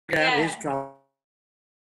out his trouble.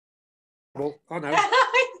 I know.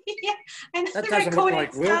 Yeah, and That the doesn't look recording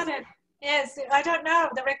like Will. started. Yes, I don't know.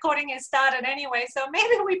 The recording has started anyway, so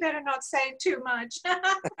maybe we better not say too much.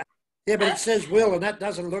 Yeah, but it says Will, and that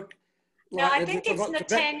doesn't look No, like... I think it's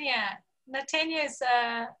Natania. Natania's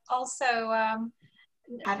also...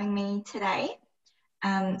 having me today.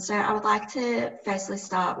 So I would like to firstly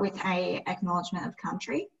start with an acknowledgement of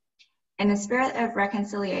country. In the spirit of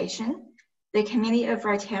reconciliation, the Committee of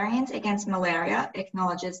Rotarians Against Malaria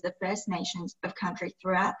acknowledges the First Nations of country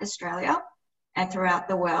throughout Australia and throughout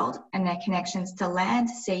the world and their connections to land,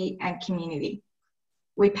 sea and community.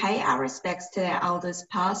 We pay our respects to their elders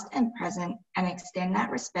past and present and extend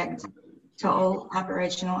that respect to all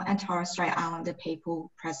Aboriginal and Torres Strait Islander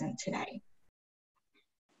people present today.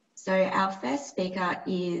 So our first speaker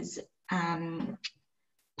is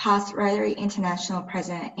past Rotary International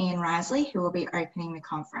President Ian Risley, who will be opening the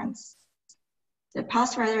conference. The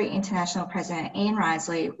past Rotary International President Ian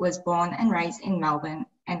Risley was born and raised in Melbourne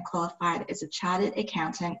and qualified as a chartered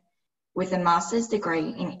accountant with a master's degree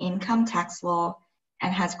in income tax law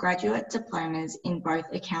and has graduate diplomas in both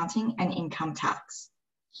accounting and income tax.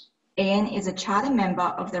 Ian is a charter member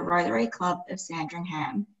of the Rotary Club of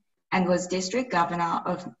Sandringham and was District Governor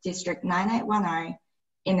of District 9810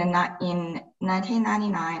 in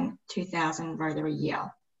 1999-2000 Rotary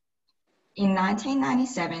year. In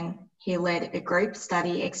 1997, he led a group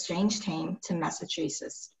study exchange team to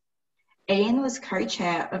Massachusetts. Ian was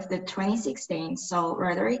co-chair of the 2016 Seoul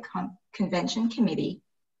Rotary Convention Committee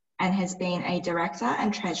and has been a director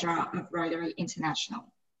and treasurer of Rotary International.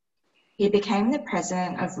 He became the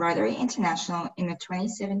president of Rotary International in the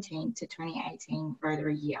 2017 to 2018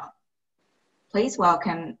 Rotary year. Please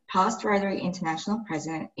welcome past Rotary International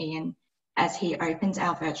President Ian as he opens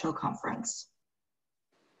our virtual conference.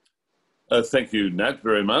 Thank you, Nat,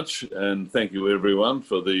 very much, and thank you everyone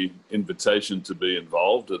for the invitation to be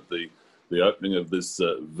involved at the opening of this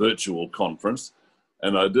virtual conference.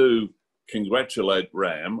 And I do congratulate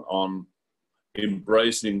RAM on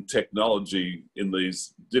embracing technology in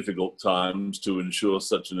these difficult times to ensure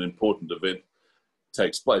such an important event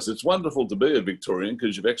takes place. It's wonderful to be a Victorian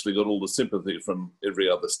because you've actually got all the sympathy from every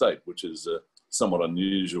other state, which is somewhat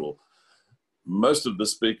unusual. Most of the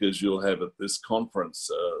speakers you'll have at this conference,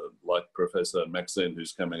 like Professor Maxine,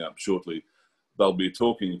 who's coming up shortly, they'll be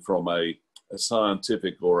talking from a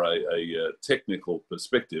scientific or a technical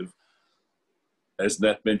perspective. As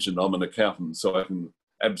Nat mentioned, I'm an accountant, so I can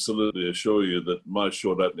absolutely assure you that my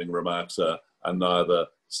short opening remarks are neither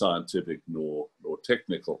scientific nor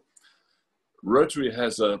technical. Rotary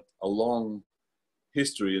has a long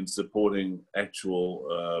history in supporting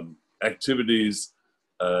actual activities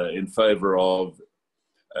in favour of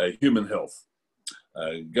human health,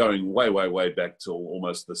 going way back till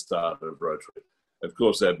almost the start of Rotary. Of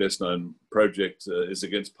course, our best known project is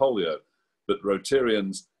against polio, but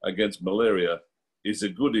Rotarians Against Malaria is a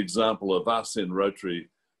good example of us in Rotary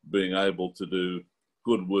being able to do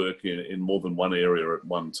good work in more than one area at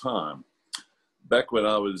one time. Back when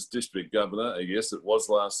I was district governor, yes, it was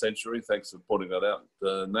last century, thanks for pointing that out,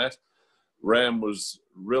 Nat, RAM was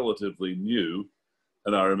relatively new.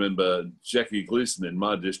 And I remember Jackie Gleason in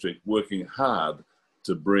my district working hard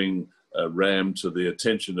to bring RAM to the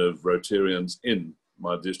attention of Rotarians in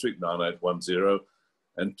my district, 9810,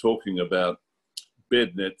 and talking about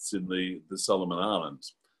bed nets in the Solomon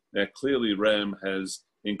Islands. Now, clearly RAM has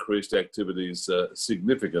increased activities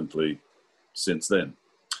significantly since then.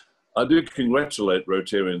 I do congratulate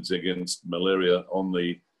Rotarians Against Malaria on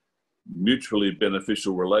the mutually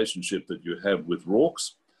beneficial relationship that you have with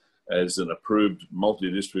RORCS as an approved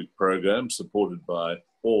multi-district program supported by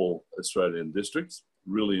all Australian districts.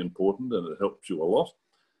 Really important, and it helps you a lot.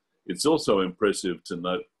 It's also impressive to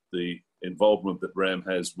note the involvement that RAM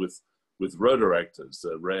has with Rotaractors.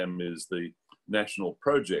 RAM is the national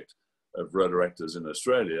project of Rotaractors in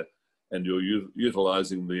Australia, and you're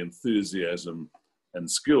utilising the enthusiasm and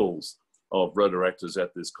skills of Rotaractors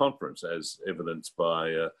at this conference, as evidenced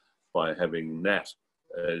by having Nat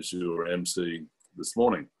as your MC this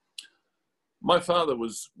morning. My father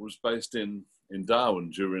was based in Darwin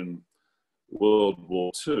during World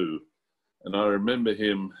War II, and I remember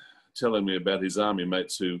him telling me about his army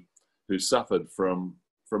mates who suffered from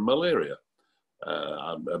malaria,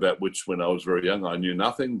 about which when I was very young I knew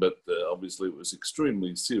nothing, but obviously it was an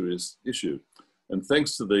extremely serious issue. And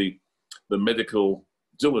thanks to the medical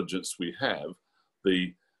diligence we have,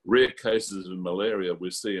 the rare cases of malaria we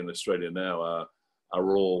see in Australia now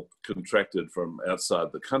are all contracted from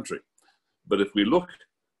outside the country. But if we look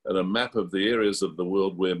at a map of the areas of the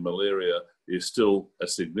world where malaria is still a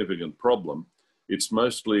significant problem, it's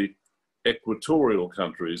mostly equatorial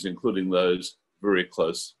countries, including those very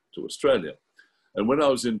close to Australia. And when I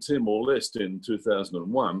was in Timor-Leste in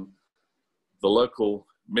 2001, the local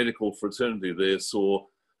medical fraternity there saw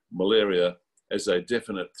malaria as a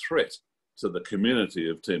definite threat to the community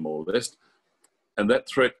of Timor-Leste, and that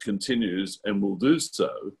threat continues and will do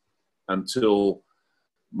so until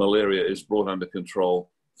malaria is brought under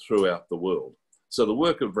control throughout the world. So the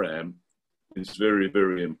work of RAM is very,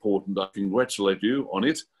 very important. I congratulate you on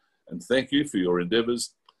it and thank you for your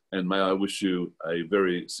endeavours, and may I wish you a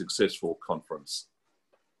very successful conference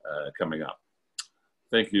coming up.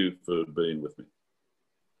 Thank you for being with me.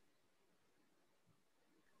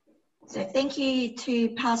 So thank you to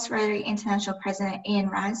past Rotary International President Ian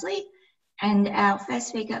Risley, and our first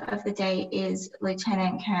speaker of the day is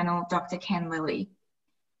Lieutenant Colonel Dr. Ken Lilley.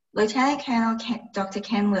 Lieutenant Colonel Dr.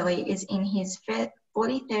 Ken Lilley is in his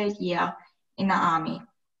 43rd year in the Army,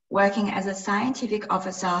 working as a scientific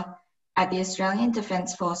officer at the Australian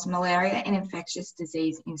Defence Force Malaria and Infectious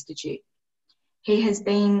Disease Institute. He has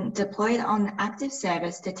been deployed on active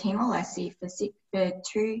service to Timor-Leste for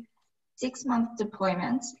 2 6-month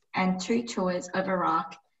deployments and 2 tours of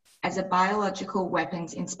Iraq as a biological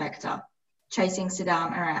weapons inspector, chasing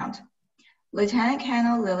Saddam around. Lieutenant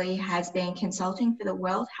Colonel Lilley has been consulting for the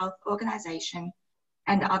World Health Organization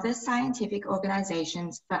and other scientific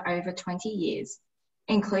organizations for over 20 years,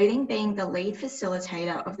 including being the lead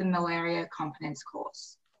facilitator of the Malaria Competence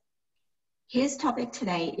course. His topic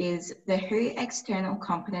today is the WHO External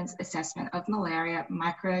Competence Assessment of Malaria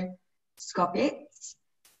Microscopists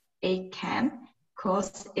ECAM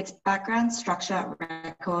course, its background, structure,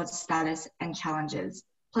 records, status, and challenges.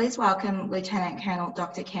 Please welcome Lieutenant Colonel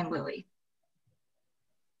Dr. Ken Lilley.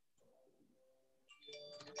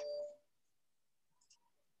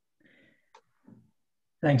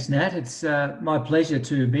 Thanks, Nat. It's my pleasure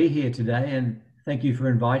to be here today, and thank you for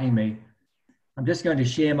inviting me. I'm just going to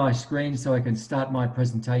share my screen so I can start my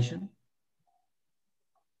presentation.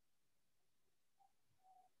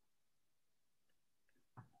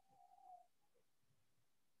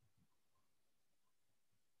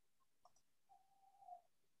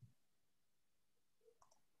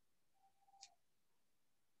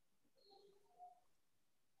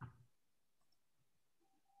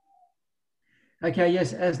 Okay,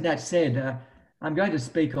 yes, as Nat said, I'm going to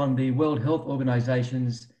speak on the World Health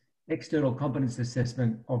Organization's External Competence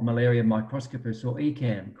Assessment of Malaria Microscopists, or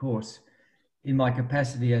ECAM course, in my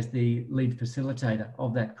capacity as the lead facilitator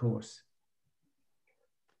of that course.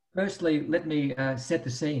 Firstly, let me set the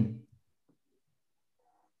scene.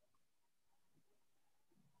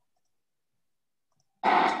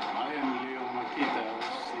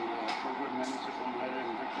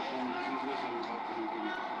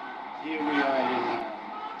 Here we are in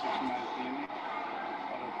Tafenoquine clinic,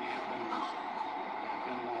 one of the urban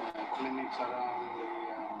clinics around the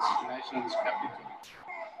nation's capital.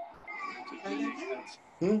 It's a clinic that's...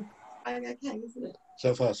 Okay, isn't it?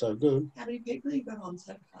 So far, so good. How many people you got on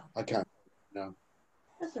so far? I can't. No.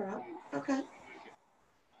 That's all right. Okay.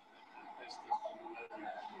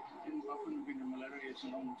 Malaria is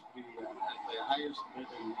known to be the highest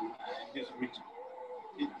burden in this region.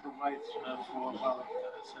 It provides for about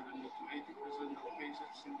 70 to 80% of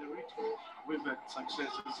cases in the region. We've had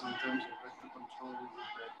successes in terms of vector control.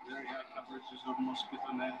 We've had very high coverages of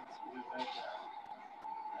mosquito nets. We've had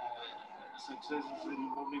successes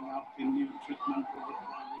in rolling out the new treatment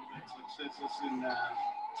protocol. We've had successes in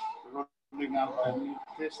rolling out a new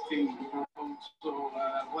testing protocol. So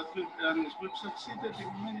what we've done is we've succeeded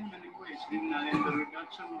in many, many ways in the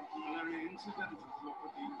reduction of malaria incidents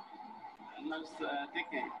over the last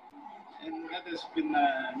decade. And that has been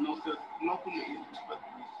noted not only but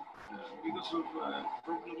because of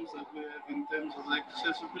problems that we have in terms of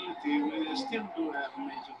accessibility, we still do have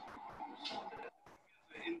major problems.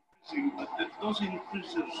 Increasing, but those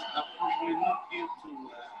increases are probably not due to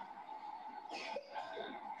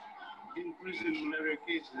increase in malaria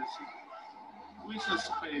cases. We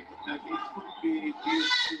suspect that it could be due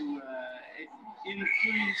to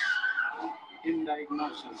increase in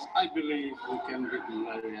diagnosis. I believe we can beat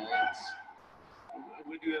malaria.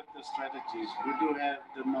 We do have the strategies, we do have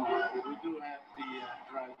the know-how, we do have the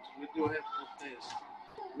drugs, we do have the test,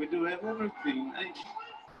 we do have everything.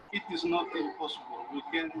 It is not impossible. We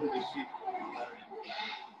can defeat malaria.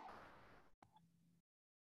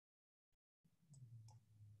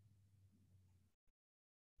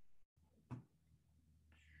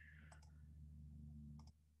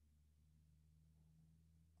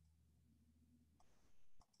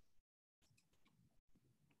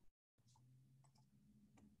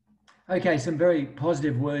 Okay, some very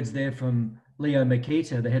positive words there from Leo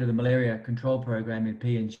Makita, the head of the Malaria Control Program in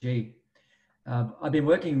PNG. I've been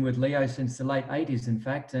working with Leo since the late 80s, in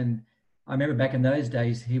fact, and I remember back in those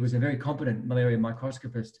days, he was a very competent malaria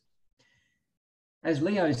microscopist. As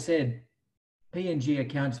Leo said, PNG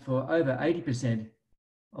accounts for over 80%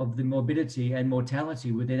 of the morbidity and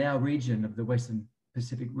mortality within our region of the Western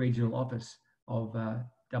Pacific Regional Office of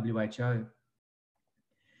WHO.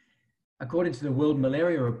 According to the World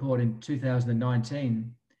Malaria Report in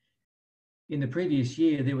 2019, in the previous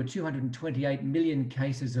year, there were 228 million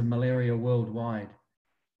cases of malaria worldwide,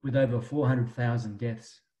 with over 400,000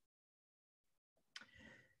 deaths.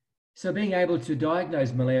 So being able to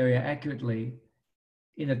diagnose malaria accurately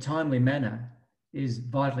in a timely manner is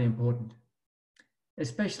vitally important,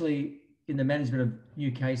 especially in the management of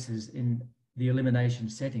new cases in the elimination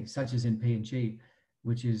setting, such as in PNG,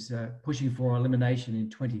 which is pushing for elimination in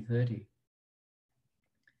 2030.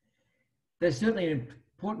 There's certainly an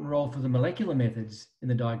important role for the molecular methods in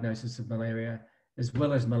the diagnosis of malaria, as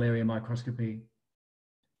well as malaria microscopy.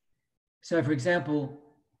 So for example,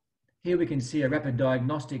 here we can see a rapid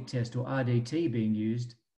diagnostic test, or RDT, being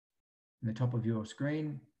used in the top of your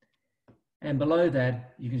screen. And below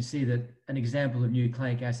that, you can see that an example of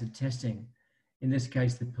nucleic acid testing, in this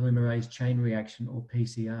case, the polymerase chain reaction, or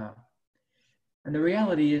PCR. And the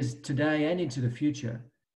reality is, today and into the future,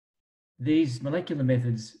 these molecular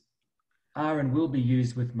methods are and will be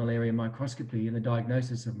used with malaria microscopy in the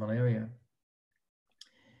diagnosis of malaria.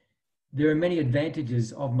 There are many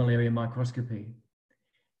advantages of malaria microscopy.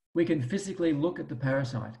 We can physically look at the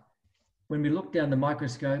parasite. When we look down the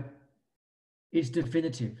microscope, it's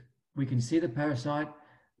definitive. We can see the parasite.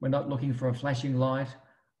 We're not looking for a flashing light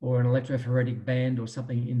or an electrophoretic band or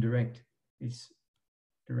something indirect. It's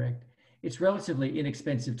direct. It's relatively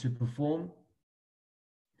inexpensive to perform.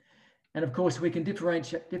 And of course, we can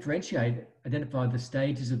differentiate, identify the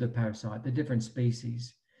stages of the parasite, the different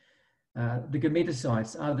species. The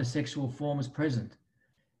gametocytes, are the sexual forms present?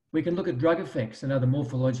 We can look at drug effects and other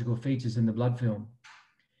morphological features in the blood film.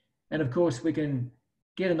 And of course, we can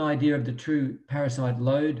get an idea of the true parasite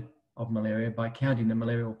load of malaria by counting the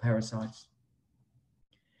malarial parasites.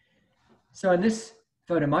 So in this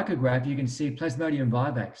photomicrograph, you can see Plasmodium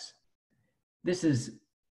vivax. This is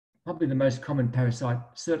probably the most common parasite,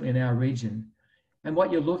 certainly in our region. And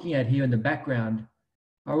what you're looking at here in the background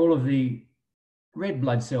are all of the red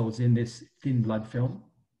blood cells in this thin blood film.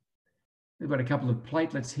 We've got a couple of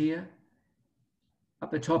platelets here.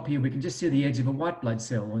 Up the top here, we can just see the edge of a white blood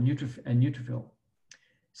cell, or neutrophil.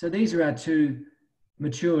 So these are our two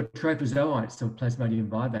mature trophozoites of Plasmodium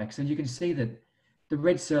vivax. And you can see that the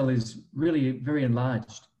red cell is really very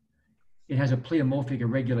enlarged. It has a pleomorphic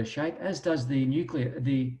irregular shape, as does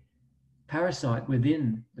the parasite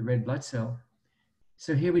within the red blood cell.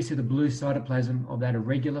 So here we see the blue cytoplasm of that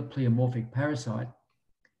irregular pleomorphic parasite.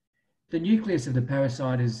 The nucleus of the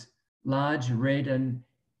parasite is large, red, and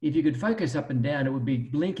if you could focus up and down, it would be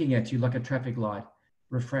blinking at you like a traffic light,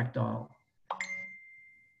 refractile.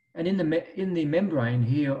 And in the membrane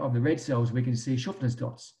here of the red cells, we can see Schuffner's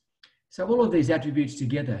dots. So all of these attributes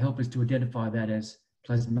together help us to identify that as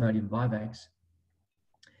Plasmodium vivax.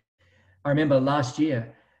 I remember last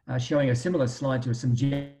year showing a similar slide to some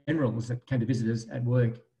generals that came to visit us at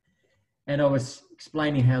work. And I was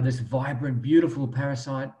explaining how this vibrant, beautiful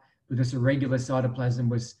parasite with this irregular cytoplasm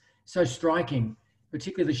was so striking,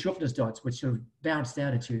 particularly the Schuffner's dots, which sort of bounced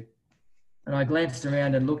out at you. And I glanced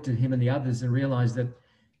around and looked at him and the others and realized that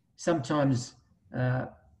sometimes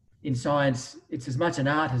in science, it's as much an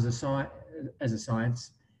art as a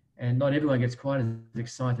science, and not everyone gets quite as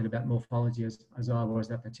excited about morphology as I was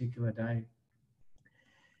that particular day.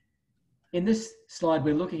 In this slide,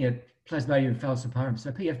 we're looking at Plasmodium falciparum.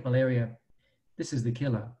 So PF malaria, this is the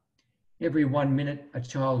killer. Every 1 minute, a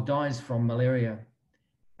child dies from malaria,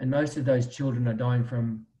 and most of those children are dying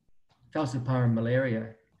from falciparum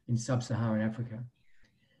malaria in sub-Saharan Africa.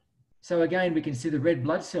 So again, we can see the red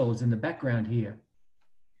blood cells in the background here.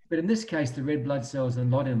 But in this case, the red blood cells are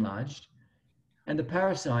not enlarged. And the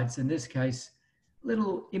parasites, in this case,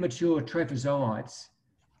 little immature trophozoites,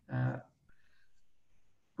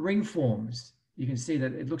 ring forms. You can see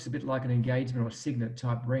that it looks a bit like an engagement or signet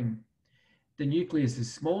type ring. The nucleus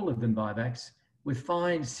is smaller than vivax with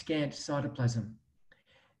fine, scant cytoplasm.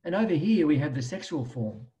 And over here, we have the sexual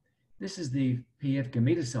form. This is the PF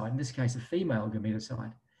gametocyte, in this case, a female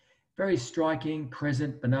gametocyte. Very striking,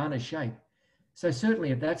 crescent, banana shape. So certainly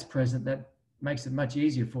if that's present, that makes it much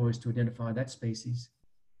easier for us to identify that species.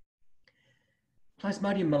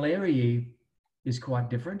 Plasmodium malariae is quite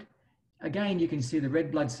different. Again, you can see the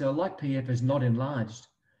red blood cell, like PF, is not enlarged.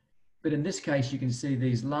 But in this case, you can see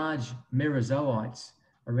these large merozoites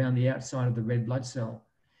around the outside of the red blood cell.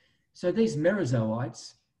 So these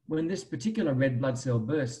merozoites when this particular red blood cell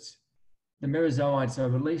bursts, the merozoites are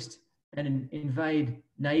released and invade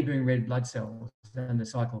neighboring red blood cells, and the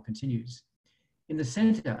cycle continues. In the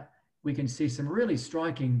center, we can see some really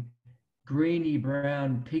striking greeny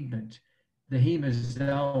brown pigment, the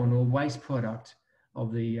hemosone or waste product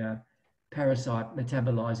of the parasite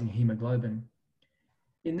metabolizing hemoglobin.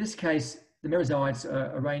 In this case, the merozoites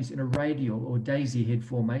are arranged in a radial or daisy head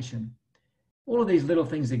formation. All of these little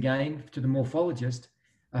things, again, to the morphologist,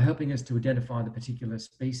 are helping us to identify the particular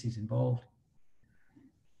species involved.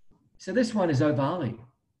 So this one is ovale,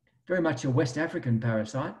 very much a West African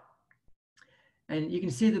parasite. And you can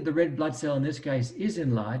see that the red blood cell in this case is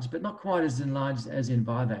enlarged, but not quite as enlarged as in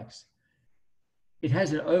Vivax. It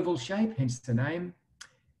has an oval shape, hence the name.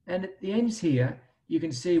 And at the ends here, you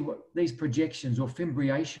can see what these projections or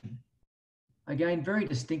fimbriation. Again, very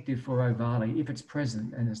distinctive for ovale if it's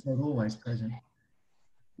present, and it's not always present.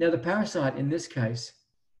 Now, the parasite in this case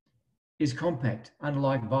is compact,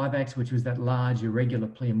 unlike Vivax, which was that large, irregular,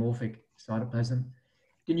 pleomorphic cytoplasm.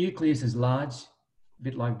 The nucleus is large, a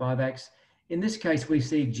bit like Vivax. In this case, we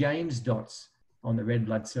see James dots on the red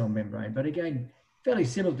blood cell membrane, but again, fairly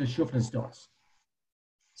similar to Schuffner's dots.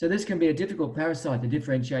 So this can be a difficult parasite to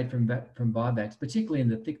differentiate from Vivax, particularly in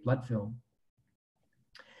the thick blood film.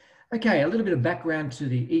 Okay, a little bit of background to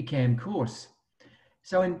the ECAM course.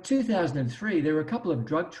 So in 2003, there were a couple of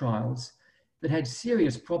drug trials that had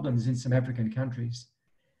serious problems in some African countries.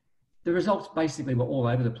 The results basically were all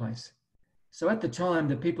over the place. So at the time,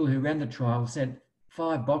 the people who ran the trial sent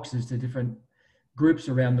 5 boxes to different groups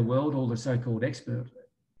around the world, all the so-called experts.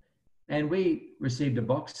 And we received a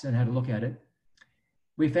box and had a look at it.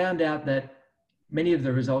 We found out that many of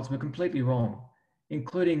the results were completely wrong,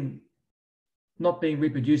 including not being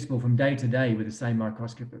reproducible from day to day with the same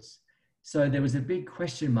microscopists. So there was a big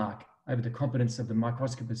question mark over the competence of the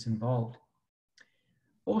microscopists involved.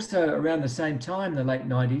 Also, around the same time, the late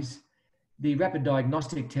 90s, the rapid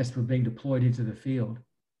diagnostic tests were being deployed into the field.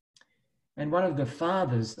 And one of the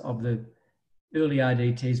fathers of the early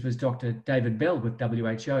RDTs was Dr. David Bell with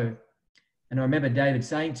WHO. And I remember David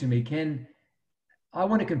saying to me, Ken, I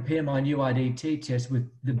want to compare my new RDT test with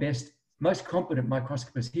the best, most competent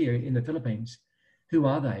microscopists here in the Philippines. Who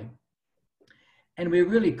are they? And we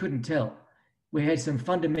really couldn't tell. We had some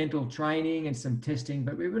fundamental training and some testing,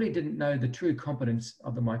 but we really didn't know the true competence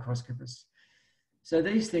of the microscopists. So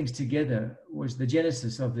these things together was the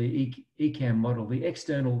genesis of the ECAM model, the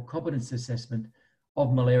external competence assessment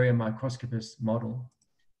of malaria microscopist model.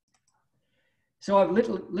 So I've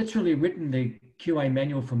literally written the QA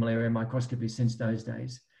manual for malaria microscopy since those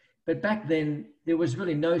days. But back then, there was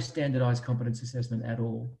really no standardized competence assessment at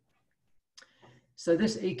all. So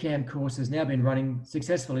this ECAM course has now been running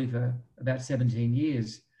successfully for about 17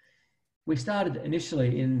 years. We started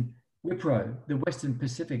initially in WIPRO, the Western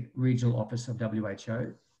Pacific Regional Office of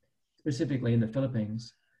WHO, specifically in the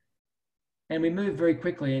Philippines. And we moved very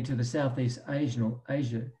quickly into the Southeast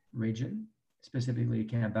Asia region, specifically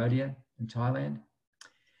Cambodia and Thailand.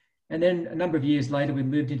 And then a number of years later, we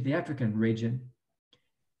moved into the African region,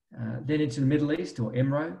 then into the Middle East or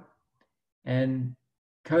EMRO, and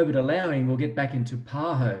COVID allowing, we'll get back into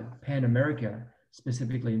PAHO, Pan America,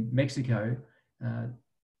 specifically Mexico,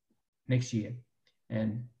 next year,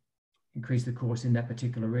 and increase the course in that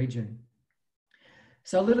particular region.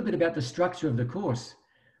 So a little bit about the structure of the course.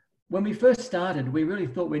 When we first started, we really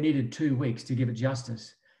thought we needed 2 weeks to give it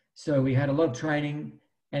justice. So we had a lot of training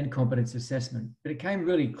and competence assessment, but it came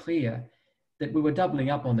really clear that we were doubling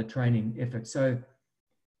up on the training effort. So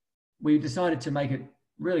we decided to make it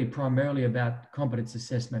really primarily about competence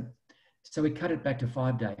assessment. So we cut it back to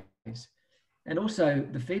 5 days. And also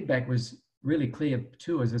the feedback was really clear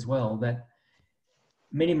to us as well that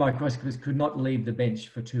many microscopists could not leave the bench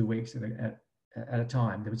for 2 weeks at a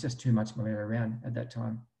time. There was just too much malaria around at that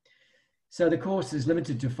time. So the course is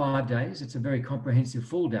limited to 5 days. It's a very comprehensive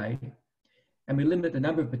full day. And we limit the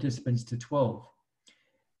number of participants to 12.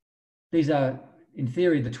 These are, in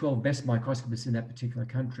theory, the 12 best microscopists in that particular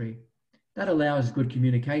country. That allows good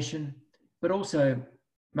communication, but also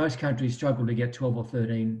most countries struggle to get 12 or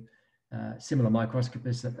 13 similar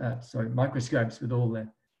microscopists, microscopes with all the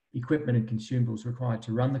equipment and consumables required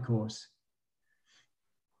to run the course.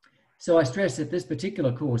 So I stress that this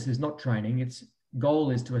particular course is not training. Its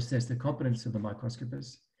goal is to assess the competence of the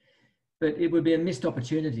microscopists, but it would be a missed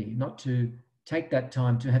opportunity not to take that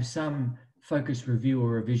time to have some focused review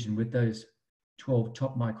or revision with those 12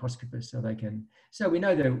 top microscopists so we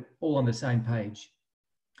know they're all on the same page.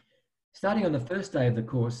 Starting on the first day of the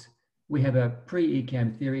course, we have a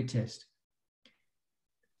pre-ECAM theory test.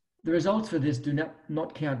 The results for this do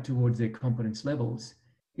not count towards their competence levels.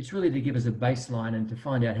 It's really to give us a baseline and to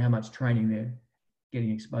find out how much training they're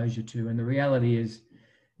getting exposure to. And the reality is,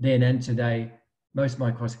 then and today, most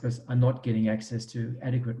microscopists are not getting access to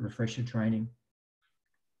adequate refresher training.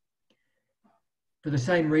 For the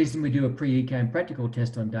same reason, we do a pre-ECAM practical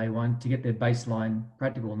test on day one to get their baseline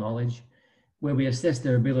practical knowledge, where we assess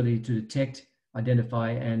their ability to detect,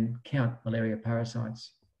 identify, and count malaria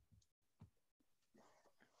parasites.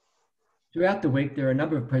 Throughout the week, there are a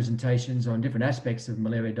number of presentations on different aspects of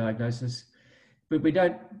malaria diagnosis, but we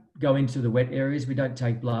don't go into the wet areas. We don't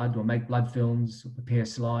take blood or make blood films or prepare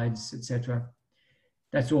slides, etc.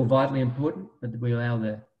 That's all vitally important, but we allow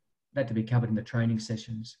that to be covered in the training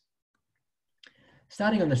sessions.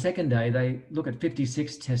 Starting on the second day, they look at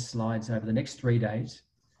 56 test slides over the next 3 days.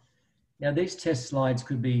 Now, these test slides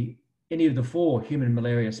could be any of the 4 human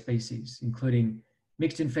malaria species, including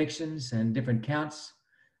mixed infections and different counts,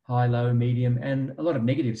 high, low, medium, and a lot of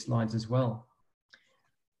negative slides as well.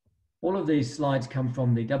 All of these slides come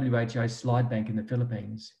from the WHO slide bank in the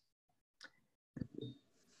Philippines.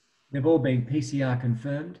 They've all been PCR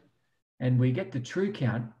confirmed, and we get the true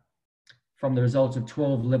count from the results of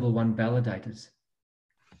 12 level 1 validators.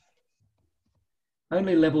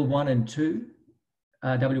 Only level 1 and 2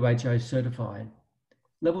 are WHO certified.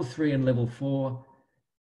 Level 3 and level 4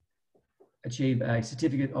 achieve a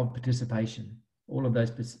certificate of participation. All of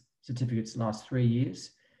those certificates last 3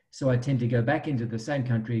 years. So I tend to go back into the same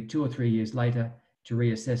country 2 or 3 years later to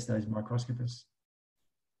reassess those microscopists.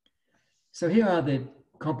 So here are the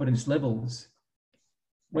competence levels.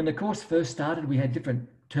 When the course first started, we had different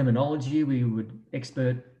terminology. We would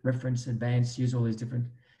expert, reference, advanced, use all these different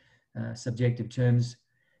subjective terms.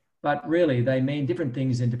 But really, they mean different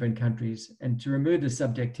things in different countries. And to remove the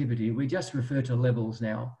subjectivity, we just refer to levels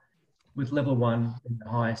now, with level 1 being the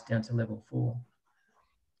highest down to level 4.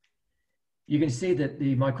 You can see that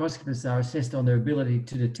the microscopists are assessed on their ability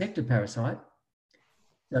to detect a parasite.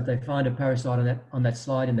 So if they find a parasite on that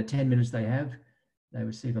slide in the 10 minutes they have, they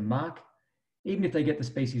receive a mark, even if they get the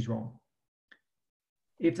species wrong.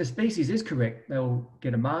 If the species is correct, they'll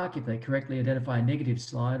get a mark. If they correctly identify a negative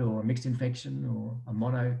slide or a mixed infection or a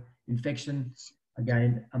mono infection,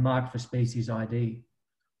 again, a mark for species ID.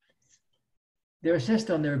 They're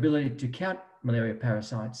assessed on their ability to count malaria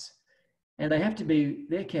parasites, and they have to be,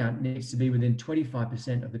 their count needs to be within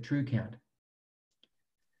 25% of the true count.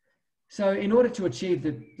 So in order to achieve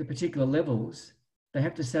the particular levels, they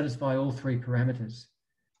have to satisfy all 3 parameters.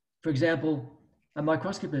 For example, a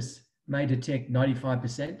microscopist may detect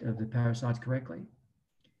 95% of the parasites correctly.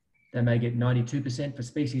 They may get 92% for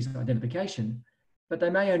species identification, but they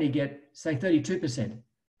may only get, say, 32%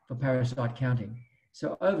 for parasite counting.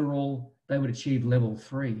 So overall, they would achieve level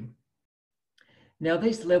 3. Now,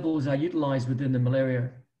 these levels are utilized within the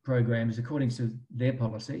malaria programs according to their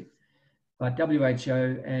policy, but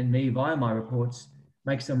WHO and me, via my reports,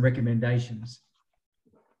 make some recommendations.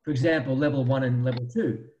 For example, level 1 and level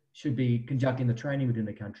 2 should be conducting the training within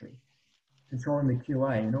the country, controlling the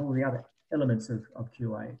QA and all the other elements of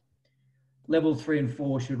QA. Level 3 and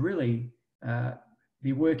 4 should really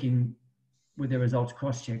be working with their results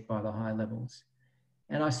cross-checked by the high levels.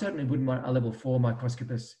 And I certainly wouldn't want a level 4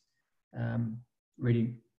 microscopist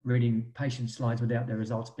reading patient slides without their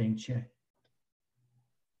results being checked.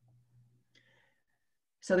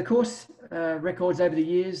 So the course records over the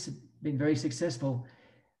years have been very successful.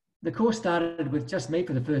 The course started with just me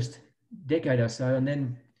for the first decade or so, and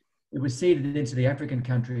then it was seeded into the African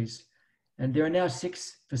countries. And there are now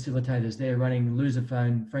 6 facilitators there running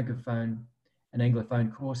Lusophone, Francophone, and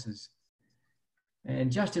Anglophone courses.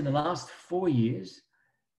 And just in the last 4 years,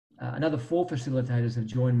 another 4 facilitators have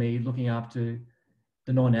joined me looking after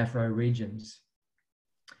the non-Afro regions.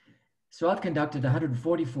 So I've conducted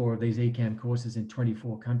 144 of these ECAM courses in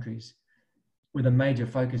 24 countries with a major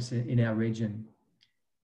focus in our region.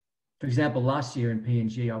 For example, last year in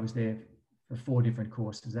PNG, I was there for 4 different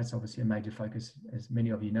courses. That's obviously a major focus, as many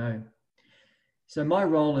of you know. So my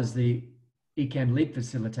role as the ECAM lead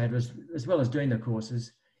facilitator, as well as doing the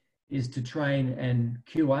courses, is to train and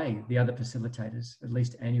QA the other facilitators, at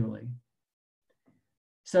least annually.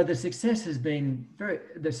 So the success has been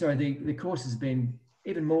the course has been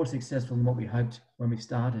even more successful than what we hoped when we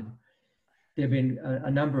started. There have been a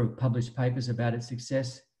number of published papers about its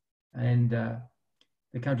success, and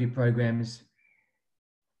the country programs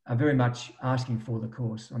are very much asking for the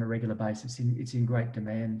course on a regular basis. It's in great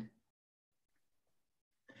demand.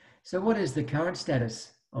 So what is the current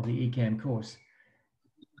status of the ECAM course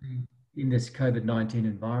in this COVID-19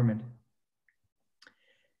 environment?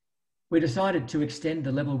 We decided to extend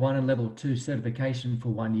the level 1 and level 2 certification for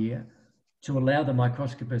 1 year to allow the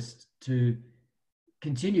microscopists to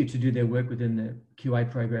continue to do their work within the QA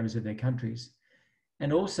programs of their countries.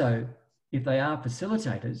 And also, if they are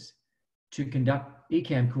facilitators, to conduct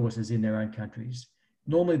ECAM courses in their own countries.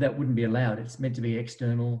 Normally that wouldn't be allowed. It's meant to be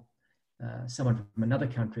external, someone from another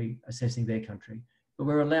country assessing their country. But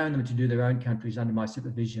we're allowing them to do their own countries under my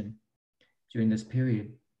supervision during this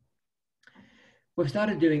period. We've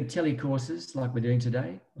started doing telecourses like we're doing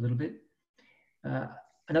today, a little bit.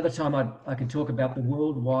 Another time I could talk about the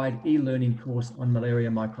worldwide e-learning course on malaria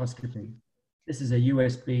microscopy. This is a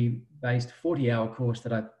USB-based 40-hour course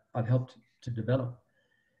that I've helped to develop.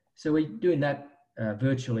 So we're doing that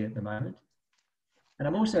virtually at the moment. And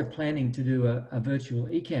I'm also planning to do a virtual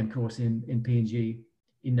ECAM course in PNG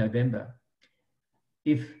in November,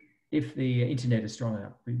 if the internet is strong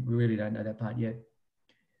enough. We really don't know that part yet.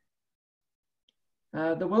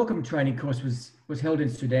 The welcome training course was held in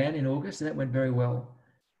Sudan in August, and that went very well.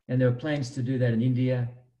 And there are plans to do that in India,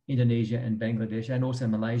 Indonesia, and Bangladesh, and also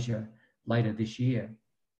Malaysia later this year.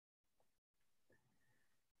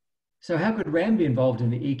 So how could RAM be involved in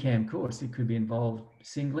the ECAM course? It could be involved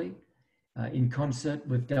singly, in concert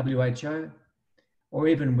with WHO, or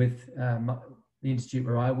even with the institute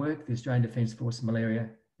where I work, the Australian Defence Force Malaria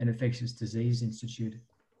and Infectious Disease Institute.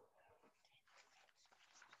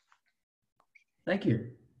 Thank you.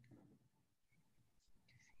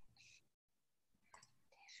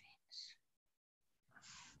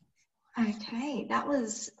 Okay, that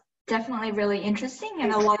was definitely really interesting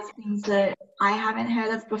and a lot of things that I haven't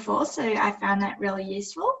heard of before, so I found that really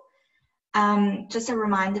useful. Just a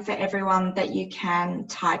reminder for everyone that you can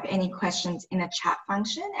type any questions in a chat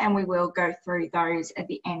function and we will go through those at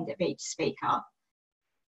the end of each speaker.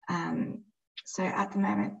 So at the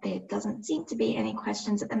moment, there doesn't seem to be any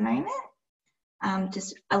questions at the moment.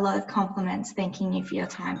 Just a lot of compliments thanking you for your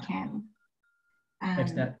time, Cam.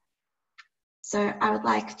 Thanks, Nat. So I would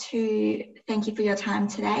like to thank you for your time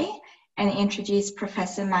today and introduce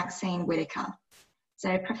Professor Maxine Whittaker.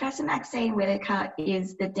 So Professor Maxine Whittaker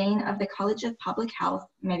is the Dean of the College of Public Health,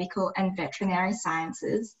 Medical and Veterinary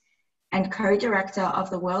Sciences and co-director of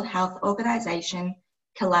the World Health Organization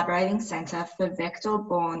Collaborating Centre for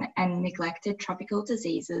Vector-Borne and Neglected Tropical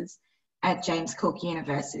Diseases at James Cook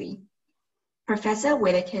University. Professor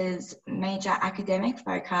Whittaker's major academic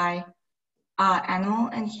foci are animal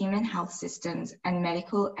and human health systems and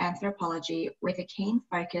medical anthropology with a keen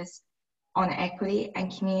focus on equity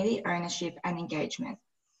and community ownership and engagement.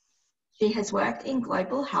 She has worked in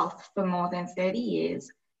global health for more than 30 years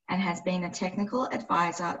and has been a technical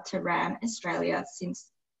advisor to RAM Australia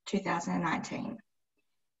since 2019.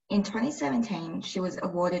 In 2017, she was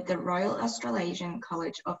awarded the Royal Australasian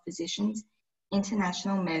College of Physicians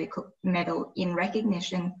International Medal in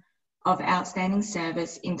recognition of outstanding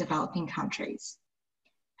service in developing countries.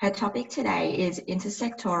 Her topic today is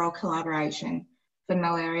intersectoral collaboration for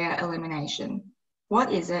malaria elimination.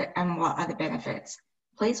 What is it and what are the benefits?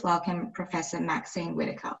 Please welcome Professor Maxine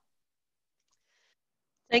Whittaker.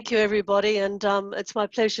 Thank you, everybody, and it's my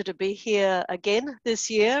pleasure to be here again this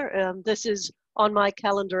year. This is on my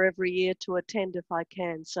calendar every year to attend if I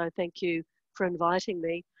can, so thank you for inviting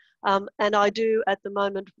me. And I do, at the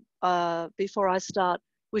moment, before I start,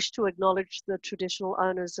 wish to acknowledge the traditional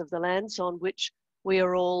owners of the lands on which we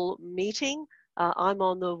are all meeting. I'm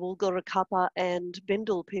on the Woolgoorikapa and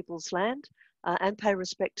Bindal people's land and pay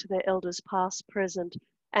respect to their elders past, present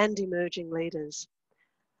and emerging leaders.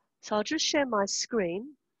 So I'll just share my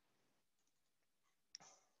screen.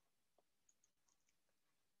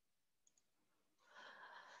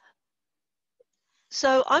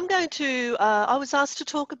 So I'm going to, I was asked to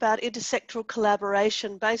talk about intersectoral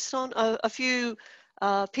collaboration based on a few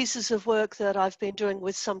pieces of work that I've been doing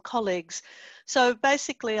with some colleagues. So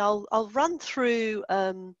basically I'll run through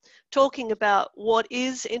talking about what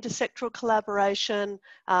is intersectoral collaboration,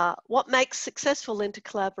 what makes successful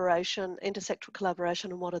intersectoral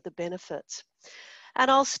collaboration, and what are the benefits. And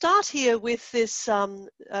I'll start here with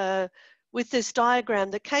this diagram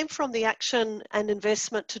that came from the Action and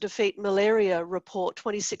Investment to Defeat Malaria report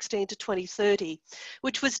 2016 to 2030,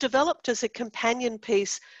 which was developed as a companion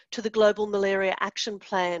piece to the Global Malaria Action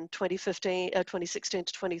Plan 2016 to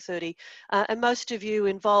 2030. And most of you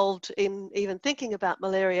involved in even thinking about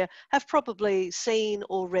malaria have probably seen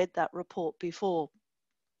or read that report before.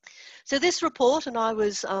 So this report, and I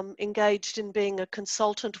was engaged in being a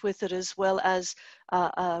consultant with it as well as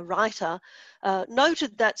a writer,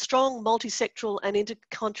 noted that strong multisectoral and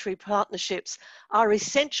inter-country partnerships are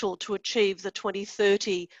essential to achieve the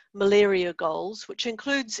 2030 malaria goals, which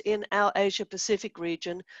includes in our Asia-Pacific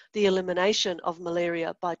region, the elimination of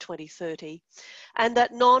malaria by 2030, and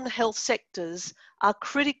that non-health sectors are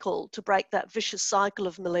critical to break that vicious cycle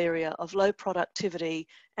of malaria, of low productivity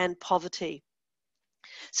and poverty.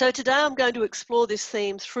 So today I'm going to explore this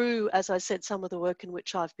theme through, as I said, some of the work in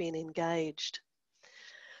which I've been engaged.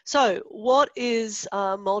 So what is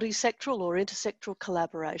multisectoral or intersectoral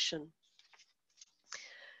collaboration?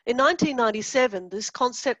 In 1997, this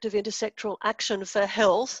concept of intersectoral action for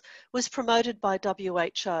health was promoted by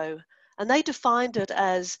WHO, and they defined it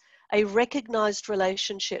as a recognized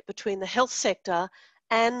relationship between the health sector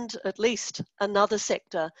and at least another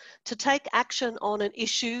sector to take action on an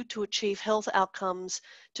issue to achieve health outcomes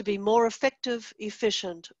to be more effective,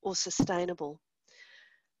 efficient, or sustainable.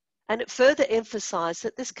 And it further emphasized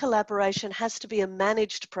that this collaboration has to be a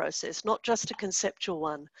managed process, not just a conceptual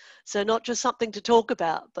one. So not just something to talk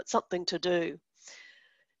about, but something to do.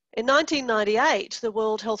 In 1998, the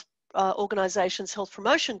World Health Organization's Health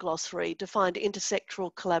Promotion Glossary defined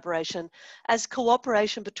intersectoral collaboration as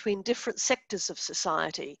cooperation between different sectors of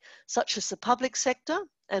society, such as the public sector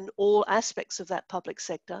and all aspects of that public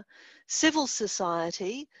sector, civil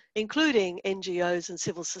society, including NGOs and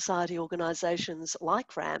civil society organizations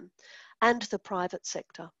like RAM, and the private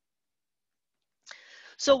sector.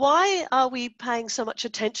 So why are we paying so much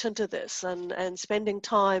attention to this and spending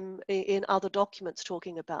time in other documents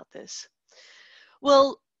talking about this?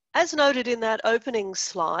 Well, as noted in that opening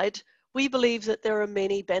slide, we believe that there are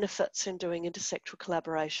many benefits in doing intersectoral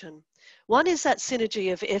collaboration. One is that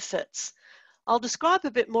synergy of efforts. I'll describe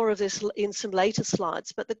a bit more of this in some later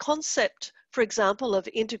slides, but the concept, for example, of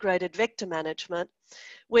integrated vector management,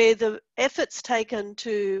 where the efforts taken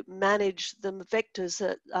to manage the vectors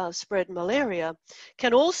that spread malaria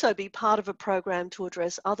can also be part of a program to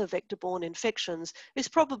address other vector-borne infections, is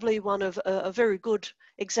probably one of a very good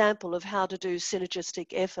example of how to do synergistic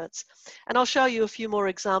efforts. And I'll show you a few more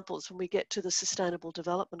examples when we get to the Sustainable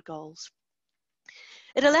Development Goals.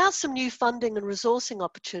 It allows some new funding and resourcing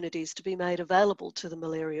opportunities to be made available to the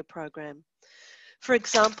malaria program. For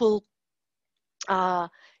example,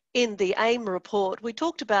 in the AIM report, we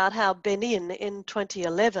talked about how Benin in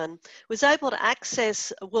 2011 was able to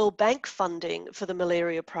access World Bank funding for the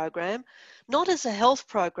malaria program, not as a health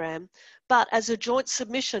program, but as a joint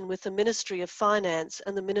submission with the Ministry of Finance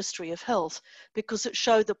and the Ministry of Health, because it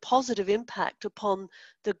showed the positive impact upon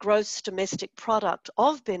the gross domestic product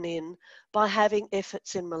of Benin by having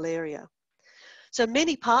efforts in malaria. So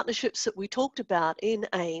many partnerships that we talked about in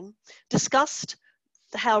AIM discussed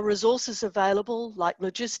how resources available like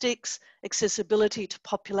logistics, accessibility to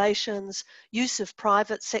populations, use of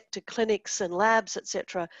private sector clinics and labs,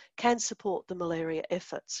 etc., can support the malaria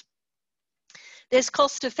efforts. There's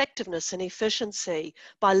cost effectiveness and efficiency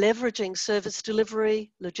by leveraging service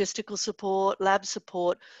delivery, logistical support, lab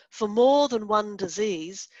support for more than one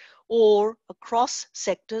disease or across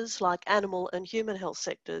sectors like animal and human health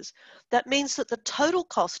sectors. That means that the total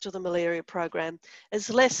cost of the malaria program is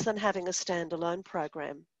less than having a standalone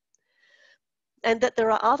program, and that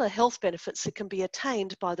there are other health benefits that can be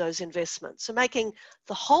attained by those investments, so making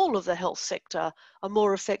the whole of the health sector a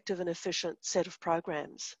more effective and efficient set of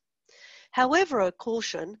programs. However, a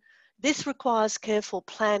caution, this requires careful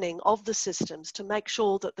planning of the systems to make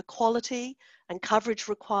sure that the quality and coverage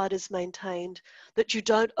required is maintained, that you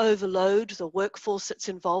don't overload the workforce that's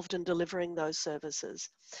involved in delivering those services.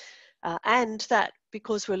 And that,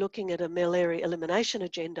 because we're looking at a malaria elimination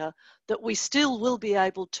agenda, that we still will be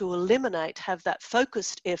able to eliminate, have that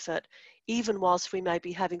focused effort, even whilst we may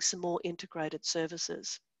be having some more integrated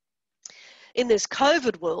services. In this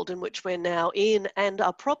COVID world in which we're now in and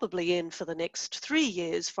are probably in for the next 3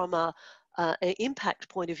 years from an impact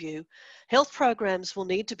point of view, health programs will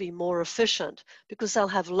need to be more efficient because they'll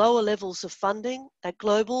have lower levels of funding at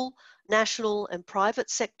global, national and private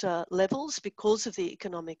sector levels because of the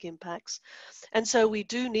economic impacts. And so we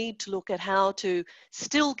do need to look at how to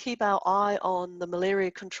still keep our eye on the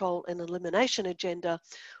malaria control and elimination agenda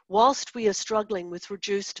whilst we are struggling with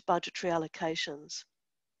reduced budgetary allocations.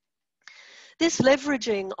 This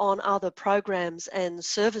leveraging on other programs and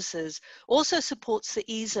services also supports the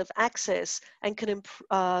ease of access and can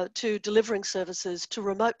to delivering services to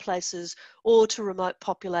remote places or to remote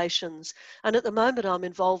populations. And at the moment, I'm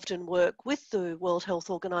involved in work with the World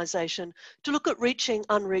Health Organization to look at reaching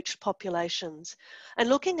unreached populations and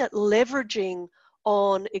looking at leveraging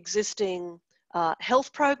on existing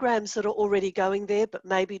health programs that are already going there but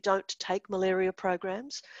maybe don't take malaria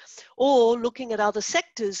programs, or looking at other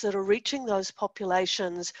sectors that are reaching those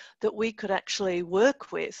populations that we could actually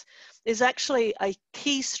work with, is actually a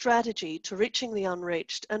key strategy to reaching the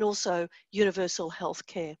unreached and also universal health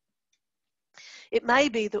care. It may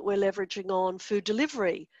be that we're leveraging on food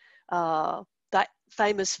delivery, that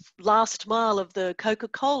famous last mile of the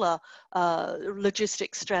Coca-Cola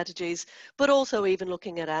logistics strategies, but also even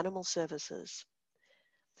looking at animal services.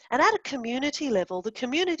 And at a community level, the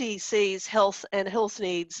community sees health and health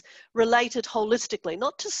needs related holistically,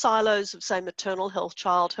 not to silos of, say, maternal health,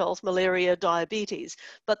 child health, malaria, diabetes,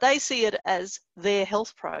 but they see it as their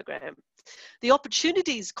health program. The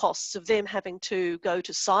opportunities costs of them having to go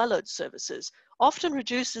to siloed services often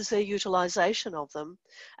reduces their utilisation of them,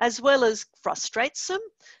 as well as frustrates them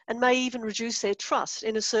and may even reduce their trust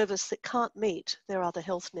in a service that can't meet their other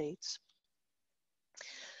health needs.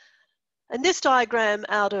 And this diagram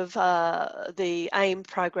out of the AIM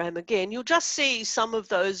program, again, you'll just see some of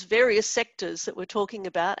those various sectors that we're talking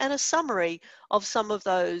about and a summary of some of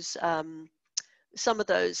those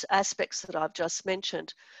aspects that I've just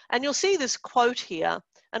mentioned. And you'll see this quote here,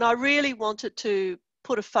 and I really wanted to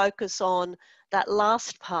put a focus on that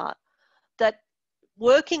last part, that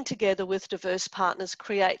working together with diverse partners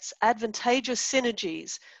creates advantageous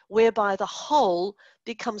synergies whereby the whole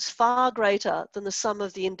becomes far greater than the sum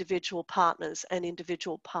of the individual partners and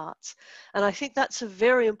individual parts. And I think that's a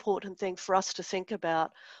very important thing for us to think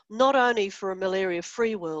about, not only for a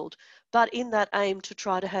malaria-free world, but in that aim to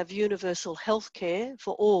try to have universal health care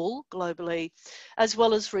for all globally, as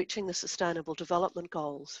well as reaching the Sustainable Development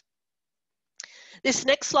Goals. This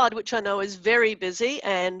next slide, which I know is very busy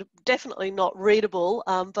and definitely not readable,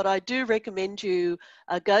 but I do recommend you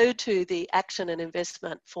go to the Action and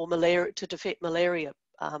Investment for Malaria to Defeat Malaria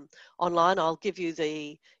online. I'll give you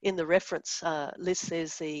in the reference list,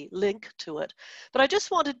 there's the link to it. But I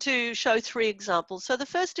just wanted to show 3 examples. So the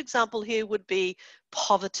first example here would be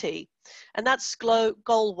poverty, and that's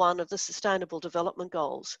goal 1 of the Sustainable Development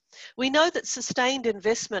Goals. We know that sustained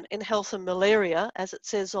investment in health and malaria, as it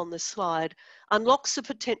says on this slide, unlocks the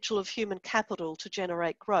potential of human capital to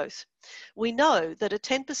generate growth. We know that a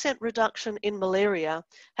 10% reduction in malaria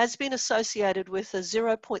has been associated with a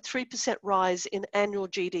 0.3% rise in annual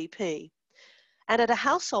GDP. And at a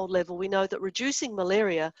household level, we know that reducing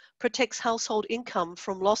malaria protects household income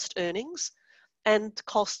from lost earnings and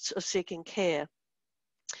costs of seeking care.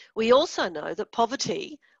 We also know that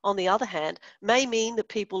poverty, on the other hand, may mean that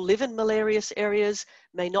people live in malarious areas,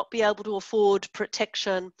 may not be able to afford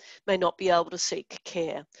protection, may not be able to seek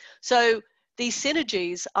care. So these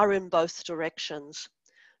synergies are in both directions.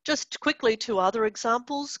 Just quickly 2 other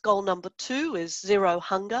examples. Goal number 2 is zero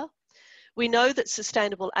hunger. We know that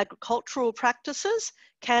sustainable agricultural practices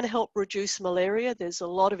can help reduce malaria. There's a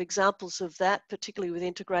lot of examples of that, particularly with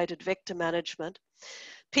integrated vector management.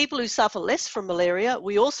 People who suffer less from malaria,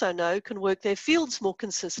 we also know, can work their fields more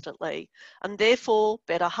consistently and therefore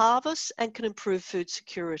better harvests and can improve food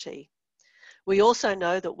security. We also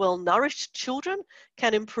know that well-nourished children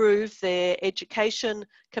can improve their education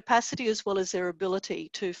capacity as well as their ability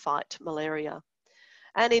to fight malaria.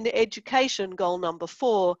 And in education, goal number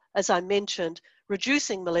 4, as I mentioned,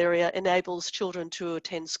 reducing malaria enables children to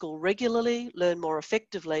attend school regularly, learn more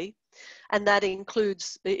effectively, and that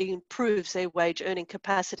improves their wage earning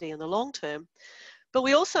capacity in the long term. But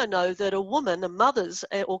we also know that a woman, a mother's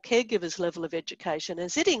or caregiver's level of education,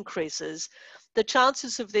 as it increases, the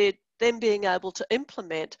chances of them being able to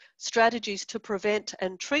implement strategies to prevent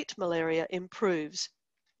and treat malaria improves,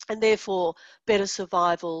 and therefore better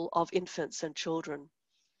survival of infants and children.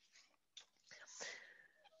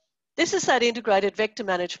 This is that integrated vector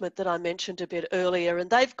management that I mentioned a bit earlier, and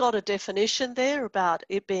they've got a definition there about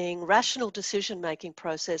it being rational decision-making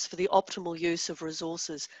process for the optimal use of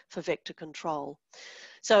resources for vector control.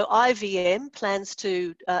 So IVM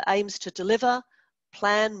aims to deliver,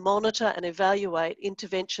 plan, monitor and evaluate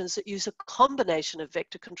interventions that use a combination of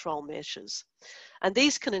vector control measures. And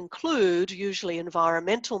these can include usually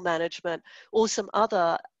environmental management or some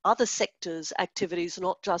other sectors' activities,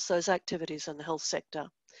 not just those activities in the health sector.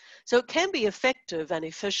 So it can be effective and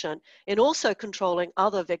efficient in also controlling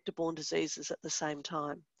other vector-borne diseases at the same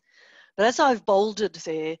time. But as I've bolded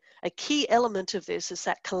there, a key element of this is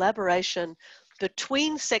that collaboration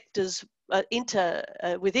between sectors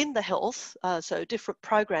within the health, so different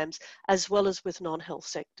programs, as well as with non-health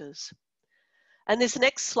sectors. And this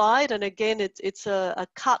next slide, and again, it's a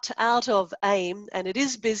cut out of AIM, and it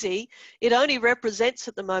is busy. It only represents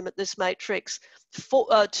at the moment, this matrix,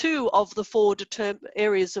 2 of the 4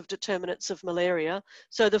 areas of determinants of malaria.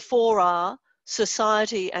 So the 4 are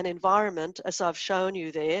society and environment, as I've shown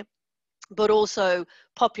you there, but also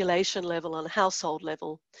population level and household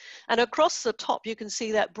level. And across the top, you can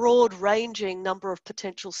see that broad ranging number of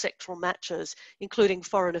potential sectoral matches, including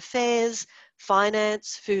foreign affairs,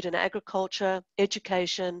 finance, food and agriculture,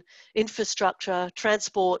 education, infrastructure,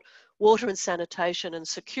 transport, water and sanitation, and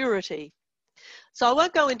security. So I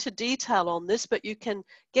won't go into detail on this, but you can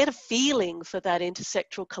get a feeling for that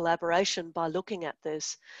intersectoral collaboration by looking at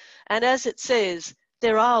this. And as it says,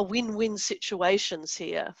 there are win-win situations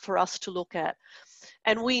here for us to look at.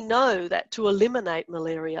 And we know that to eliminate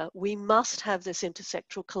malaria, we must have this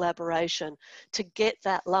intersectoral collaboration to get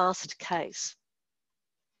that last case.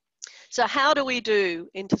 So how do we do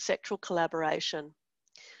intersectoral collaboration?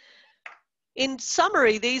 In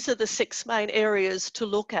summary, these are the 6 main areas to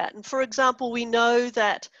look at. And for example, we know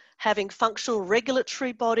that having functional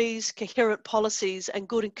regulatory bodies, coherent policies, and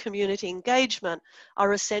good community engagement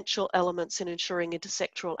are essential elements in ensuring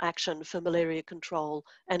intersectoral action for malaria control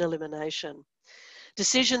and elimination.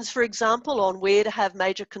 Decisions, for example, on where to have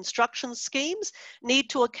major construction schemes need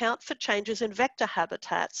to account for changes in vector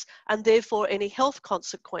habitats and therefore any health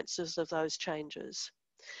consequences of those changes.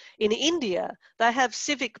 In India, they have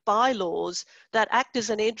civic bylaws that act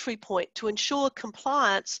as an entry point to ensure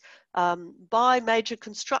compliance by major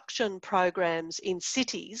construction programs in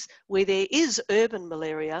cities where there is urban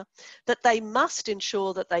malaria, that they must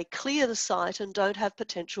ensure that they clear the site and don't have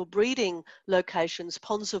potential breeding locations,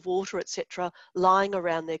 ponds of water, etc., lying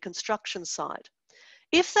around their construction site.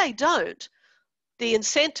 If they don't, the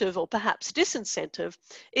incentive, or perhaps disincentive,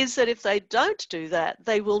 is that if they don't do that,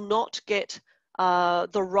 they will not get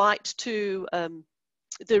the right to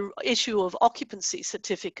the issue of occupancy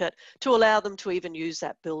certificate to allow them to even use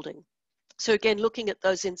that building. So again, looking at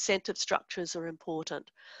those incentive structures are important.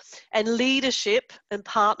 And leadership and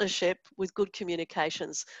partnership with good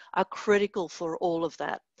communications are critical for all of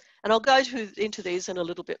that. And I'll go into these in a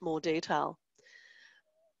little bit more detail.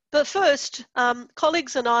 But first,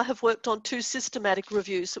 colleagues and I have worked on 2 systematic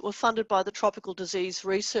reviews that were funded by the Tropical Disease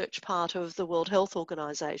Research part of the World Health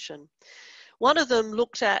Organization. One of them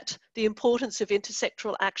looked at the importance of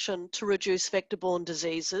intersectoral action to reduce vector-borne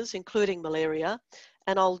diseases, including malaria,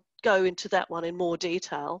 and I'll go into that one in more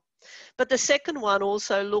detail. But the second one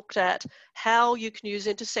also looked at how you can use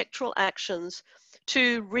intersectoral actions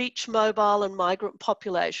to reach mobile and migrant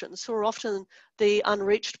populations, who are often the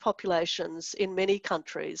unreached populations in many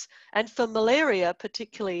countries. And for malaria,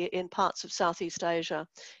 particularly in parts of Southeast Asia,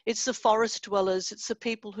 it's the forest dwellers, it's the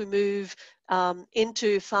people who move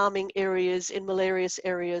into farming areas in malarious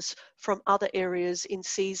areas from other areas in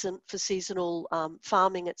for seasonal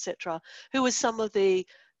farming, etc., who are some of the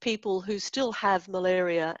people who still have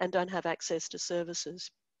malaria and don't have access to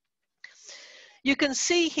services. You can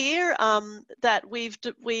see here that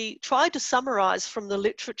we tried to summarize from the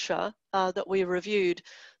literature that we reviewed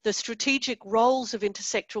the strategic roles of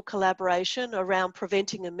intersectoral collaboration around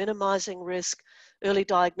preventing and minimizing risk, early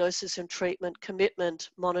diagnosis and treatment, commitment,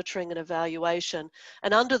 monitoring and evaluation.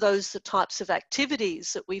 And under those, the types of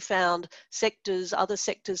activities that we found other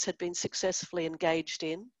sectors had been successfully engaged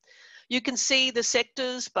in. You can see the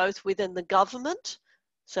sectors both within the government,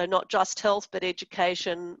 so not just health, but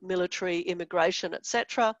education, military, immigration,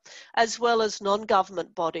 etc., as well as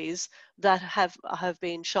non-government bodies that have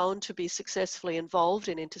been shown to be successfully involved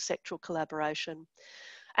in intersectoral collaboration.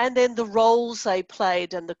 And then the roles they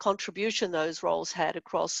played and the contribution those roles had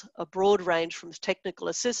across a broad range from technical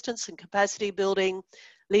assistance and capacity building,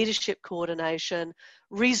 leadership coordination,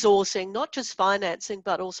 resourcing, not just financing,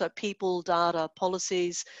 but also people, data,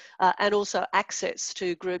 policies, and also access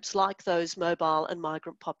to groups like those mobile and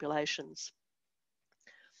migrant populations.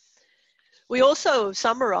 We also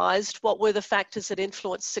summarised what were the factors that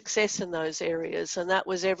influenced success in those areas, and that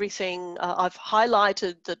was everything. I've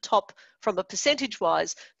highlighted the top, from a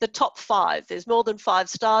percentage-wise, the top 5. There's more than 5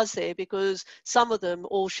 stars there because some of them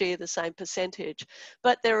all share the same percentage.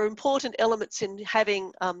 But there are important elements in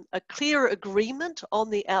having a clear agreement on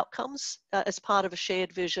the outcomes as part of a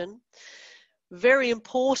shared vision. Very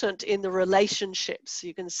important in the relationships.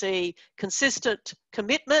 You can see consistent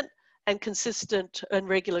commitment and consistent and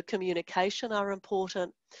regular communication are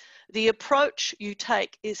important. The approach you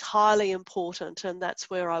take is highly important, and that's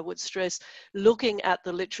where I would stress looking at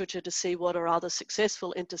the literature to see what are other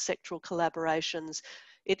successful intersectoral collaborations.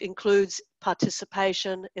 It includes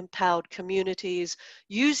participation, empowered communities,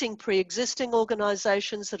 using pre-existing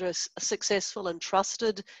organisations that are successful and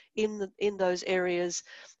trusted in those areas,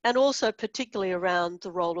 and also particularly around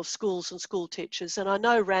the role of schools and school teachers. And I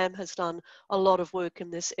know RAM has done a lot of work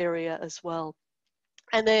in this area as well.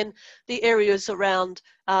 And then the areas around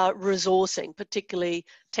resourcing, particularly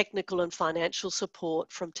technical and financial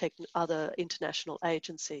support from other international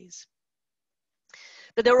agencies.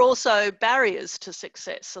 But there are also barriers to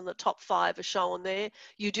success, and the top 5 are shown there.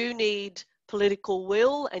 You do need political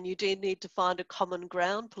will, and you do need to find a common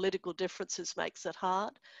ground. Political differences makes it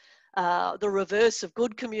hard. The reverse of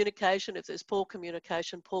good communication, if there's poor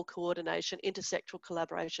communication, poor coordination, intersectoral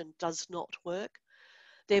collaboration does not work.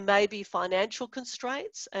 There may be financial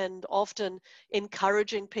constraints, and often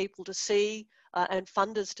encouraging people to see and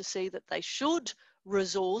funders to see that they should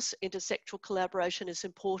resource intersectoral collaboration is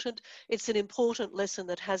important. It's an important lesson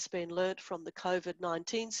that has been learnt from the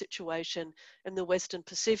COVID-19 situation in the Western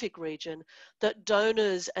Pacific region, that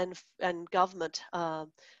donors and government are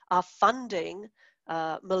funding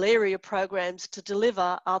malaria programs to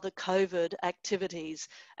deliver other COVID activities,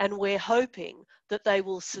 and we're hoping that they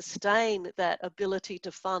will sustain that ability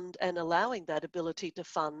to fund, and allowing that ability to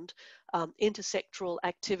fund intersectoral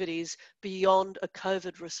activities beyond a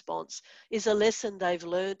COVID response is a lesson they've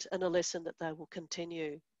learnt and a lesson that they will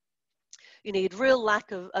continue. You need real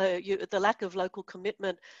the lack of local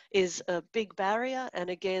commitment is a big barrier, and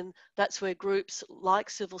again, that's where groups like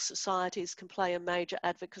civil societies can play a major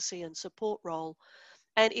advocacy and support role,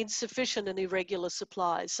 and insufficient and irregular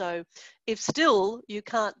supply. So if still you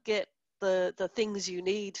can't get the things you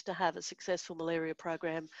need to have a successful malaria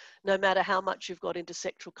program, no matter how much you've got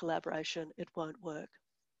intersectoral collaboration, it won't work.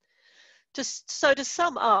 So to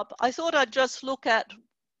sum up, I thought I'd just look at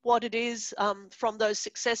what it is from those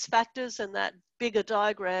success factors and that bigger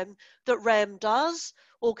diagram that RAM does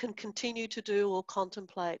or can continue to do or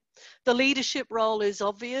contemplate. The leadership role is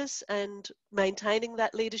obvious, and maintaining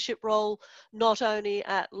that leadership role not only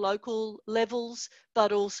at local levels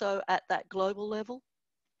but also at that global level.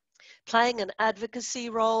 Playing an advocacy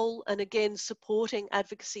role, and again supporting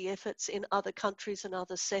advocacy efforts in other countries and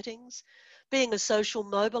other settings. Being a social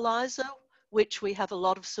mobiliser, which we have a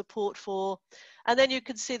lot of support for. And then you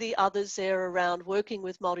can see the others there around working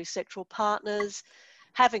with multisectoral partners,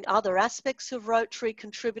 having other aspects of Rotary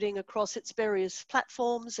contributing across its various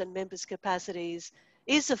platforms and members' capacities,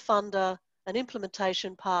 is a funder, an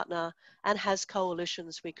implementation partner, and has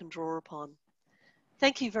coalitions we can draw upon.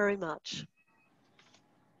 Thank you very much.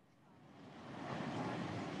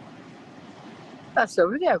 That's a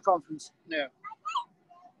video conference. No,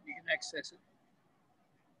 you can access it.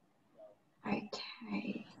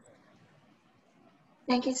 Okay.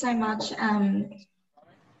 Thank you so much,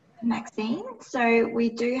 Maxine. So we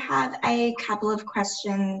do have a couple of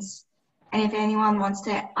questions, and if anyone wants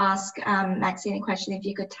to ask Maxine a question, if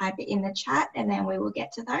you could type it in the chat, and then we will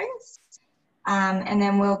get to those. And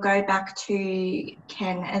then we'll go back to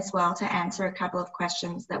Ken as well to answer a couple of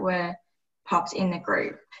questions that were popped in the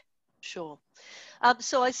group. Sure.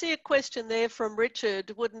 So I see a question there from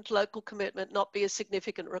Richard. Wouldn't local commitment not be a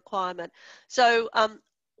significant requirement? So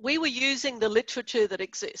we were using the literature that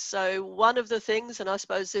exists. So one of the things, and I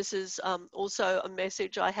suppose this is also a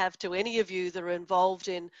message I have to any of you that are involved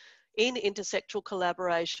in intersectoral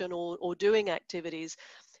collaboration or doing activities,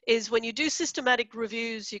 is when you do systematic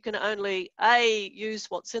reviews, you can only A, use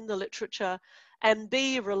what's in the literature, and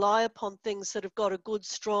B, rely upon things that have got a good,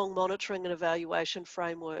 strong monitoring and evaluation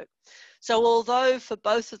framework. So although for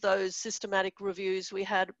both of those systematic reviews, we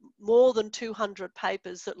had more than 200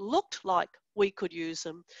 papers that looked like we could use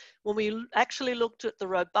them, when we actually looked at the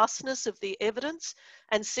robustness of the evidence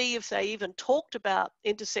and see if they even talked about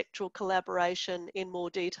intersectoral collaboration in more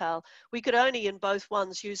detail, we could only in both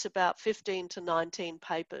ones use about 15 to 19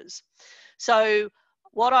 papers. So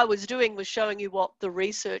what I was doing was showing you what the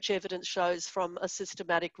research evidence shows from a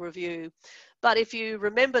systematic review. But if you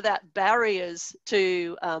remember that barriers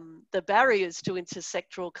to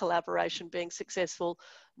intersectoral collaboration being successful,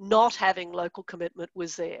 not having local commitment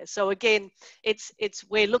was there. So again,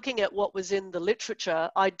 we're looking at what was in the literature.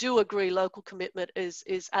 I do agree local commitment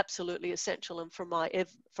is absolutely essential, and from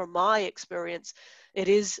my experience, it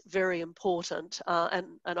is very important.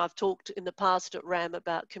 And I've talked in the past at RAM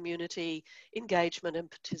about community engagement and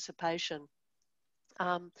participation.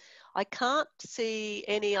 I can't see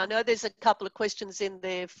any. I know there's a couple of questions in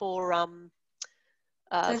there for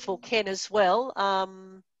Ken as well.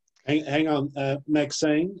 Hang on,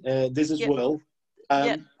 Maxine, this is Will.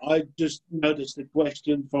 I just noticed a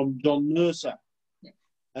question from John Mercer.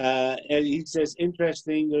 And he says,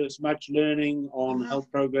 interesting, there's much learning on health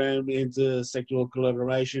program, intersectoral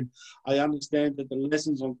collaboration. I understand that the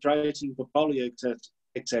lessons on tracing for polio,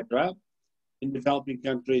 etc., in developing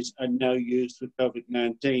countries are now used for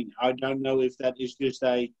COVID-19. I don't know if that is just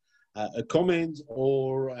a comment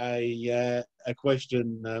or a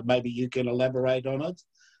question. Maybe you can elaborate on it.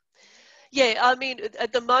 Yeah, I mean,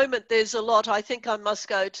 at the moment, there's a lot. I think I must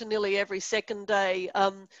go to nearly every second day,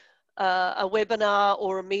 a webinar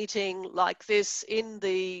or a meeting like this in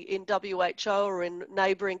WHO or in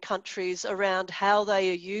neighbouring countries around how they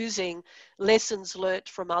are using lessons learnt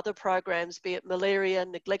from other programs, be it malaria,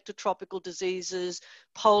 neglected tropical diseases,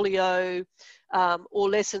 polio, or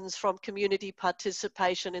lessons from community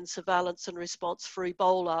participation in surveillance and response for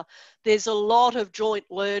Ebola. There's a lot of joint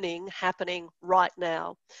learning happening right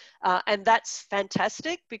now. And that's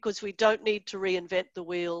fantastic because we don't need to reinvent the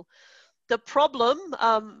wheel. The problem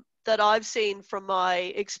that I've seen from my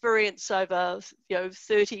experience over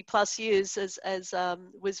 30 plus years, as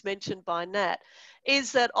was mentioned by Nat,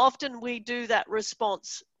 is that often we do that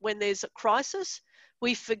response when there's a crisis.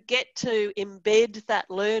 We forget to embed that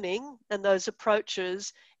learning and those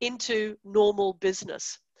approaches into normal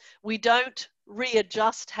business. We don't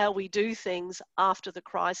readjust how we do things after the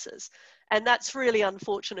crisis. And that's really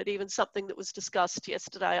unfortunate, even something that was discussed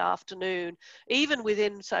yesterday afternoon, even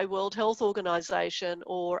within, say, World Health Organization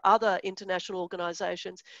or other international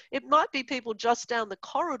organizations. It might be people just down the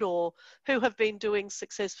corridor who have been doing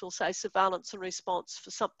successful, say, surveillance and response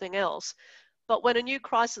for something else. But when a new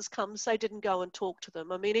crisis comes, they didn't go and talk to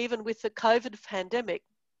them. I mean, even with the COVID pandemic,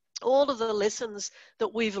 all of the lessons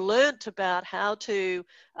that we've learnt about how to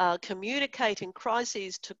communicate in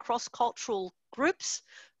crises to cross-cultural groups,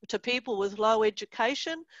 to people with low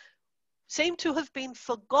education, seem to have been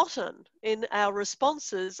forgotten in our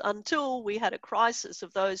responses until we had a crisis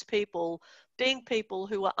of those people being people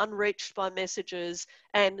who are unreached by messages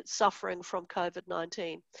and suffering from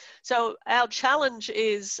COVID-19. So our challenge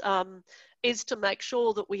is to make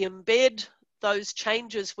sure that we embed those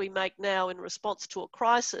changes we make now in response to a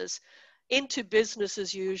crisis into business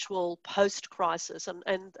as usual post-crisis.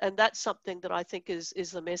 And that's something that I think is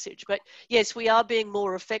the message. But yes, we are being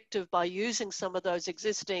more effective by using some of those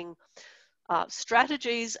existing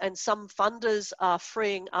strategies, and some funders are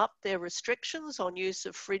freeing up their restrictions on use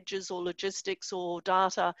of fridges or logistics or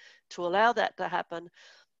data to allow that to happen.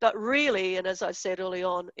 But really, and as I said early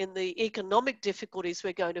on, in the economic difficulties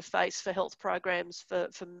we're going to face for health programs for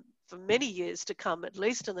many years to come, at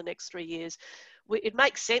least in the next 3 years, it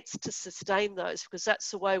makes sense to sustain those, because that's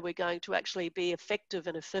the way we're going to actually be effective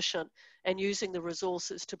and efficient and using the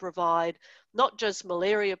resources to provide not just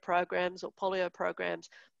malaria programs or polio programs,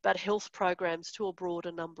 but health programs to a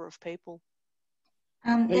broader number of people.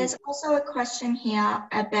 There's also a question here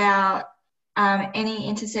about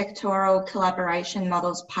any intersectoral collaboration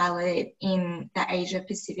models piloted in the Asia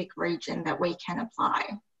Pacific region that we can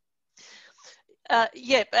apply.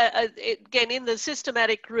 Again, in the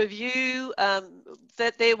systematic review,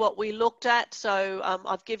 they're what we looked at. So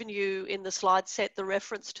I've given you in the slide set the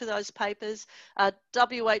reference to those papers.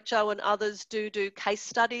 WHO and others do case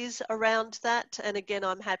studies around that. And again,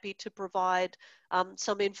 I'm happy to provide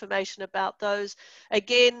some information about those.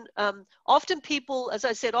 Again, often people, as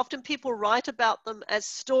I said, often people write about them as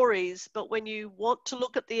stories, but when you want to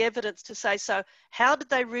look at the evidence to say, so how did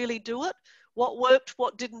they really do it? What worked,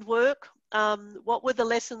 what didn't work? What were the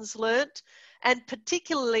lessons learnt? And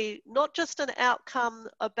particularly not just an outcome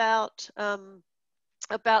about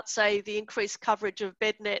say, the increased coverage of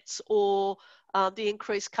bed nets or the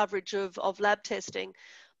increased coverage of lab testing,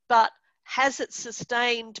 but has it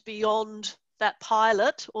sustained beyond that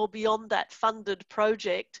pilot or beyond that funded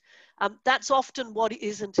project? That's often what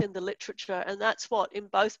isn't in the literature, and that's what in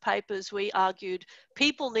both papers we argued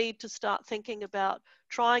people need to start thinking about,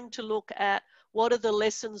 trying to look at what are the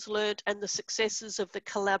lessons learned and the successes of the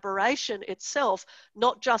collaboration itself,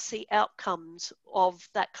 not just the outcomes of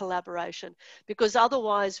that collaboration, because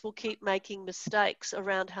otherwise we'll keep making mistakes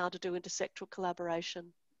around how to do intersectoral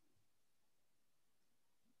collaboration.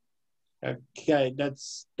 Okay,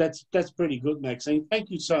 that's pretty good, Maxine. Thank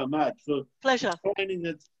you so much for explaining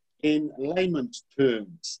it in layman's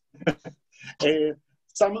terms.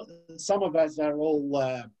 Some of us are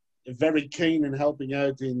all very keen in helping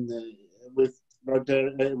out with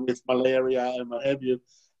malaria and what have you,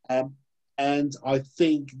 and I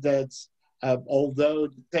think that although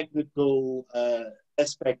the technical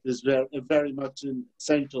aspect is very much an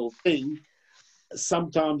essential thing,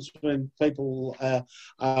 sometimes when people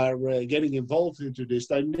are getting involved into this,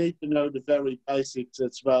 they need to know the very basics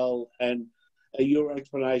as well, and your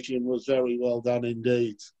explanation was very well done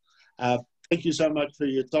indeed. Thank you so much for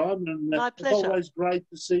your time, and my pleasure. It's always great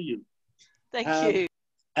to see you. Thank you.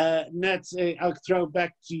 Nat, I'll throw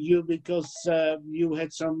back to you because you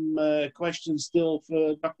had some questions still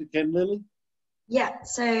for Dr. Ken Lilley. Yeah,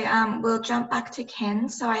 so we'll jump back to Ken.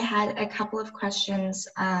 So I had a couple of questions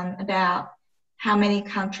about how many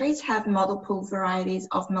countries have multiple varieties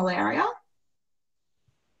of malaria?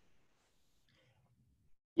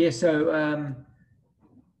 Yeah, so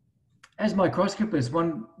as microscopists,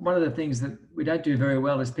 one of the things that we don't do very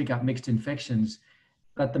well is pick up mixed infections,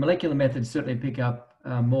 but the molecular methods certainly pick up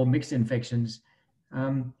more mixed infections.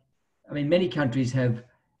 I mean, many countries have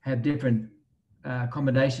different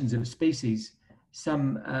combinations of species.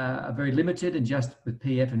 Some are very limited and just with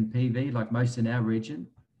PF and PV, like most in our region.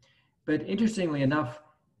 But interestingly enough,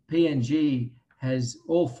 PNG has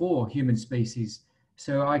all 4 human species.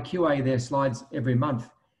 So I QA their slides every month,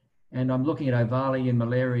 and I'm looking at ovale and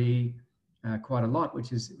malaria quite a lot,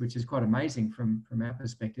 which is quite amazing from our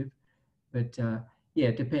perspective. But yeah,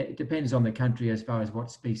 it depends on the country as far as what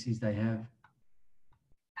species they have.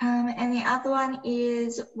 And the other one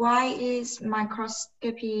is, why is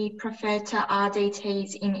microscopy preferred to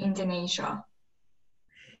RDTs in Indonesia?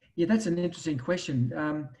 Yeah, that's an interesting question.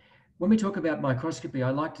 When we talk about microscopy, I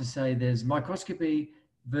like to say there's microscopy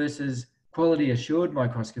versus quality assured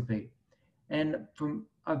microscopy. And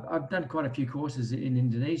I've done quite a few courses in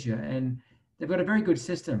Indonesia, and they've got a very good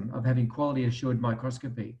system of having quality assured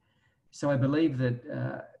microscopy. So I believe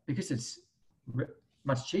that because it's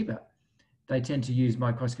much cheaper, they tend to use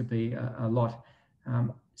microscopy a lot.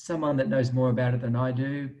 Someone that knows more about it than I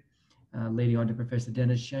do, leading on to Professor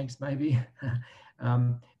Dennis Shanks maybe,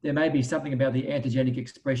 there may be something about the antigenic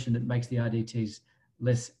expression that makes the RDTs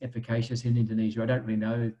less efficacious in Indonesia. I don't really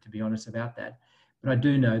know, to be honest, about that. But I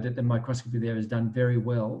do know that the microscopy there is done very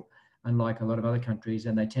well, unlike a lot of other countries,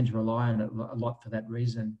 and they tend to rely on it a lot for that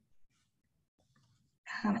reason.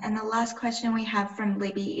 And the last question we have from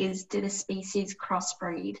Libby is, do the species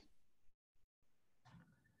crossbreed?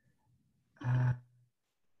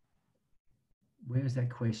 Where's that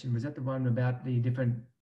question? Was that the one about the different,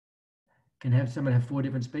 can someone have 4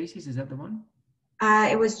 different species? Is that the one?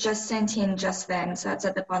 It was just sent in just then, so it's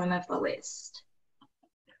at the bottom of the list.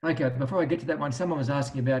 Okay, before I get to that one, someone was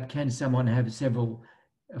asking about, can someone have several,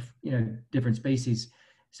 different species?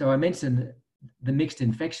 So I mentioned the mixed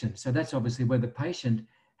infection. So that's obviously where the patient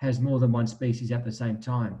has more than one species at the same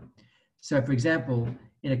time. So for example,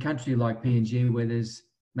 in a country like PNG, where there's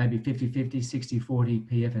maybe 50-50,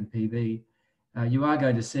 60-40 PF and PV, you are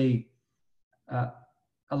going to see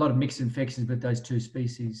a lot of mixed infections with those 2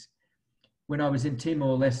 species. When I was in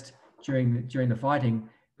Timor-Leste during the fighting,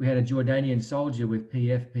 we had a Jordanian soldier with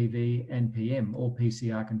PF, PV, and PM, all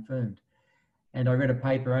PCR confirmed. And I read a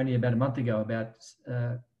paper only about a month ago about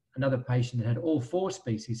another patient that had all 4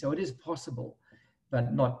 species. So it is possible,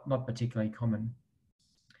 but not particularly common.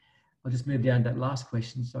 I'll just move down to that last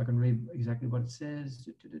question so I can read exactly what it says.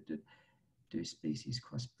 Do species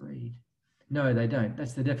crossbreed? No, they don't.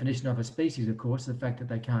 That's the definition of a species, of course, the fact that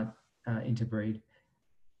they can't interbreed.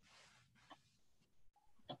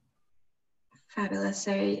 Fabulous.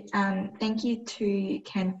 So thank you to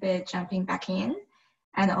Ken for jumping back in,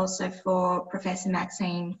 and also for Professor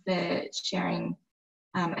Maxine for sharing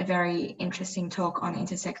a very interesting talk on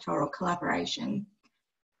intersectoral collaboration.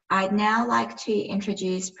 I'd now like to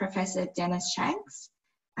introduce Professor Dennis Shanks.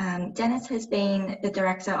 Dennis has been the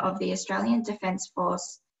director of the Australian Defence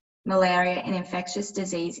Force Malaria and Infectious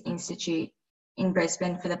Disease Institute in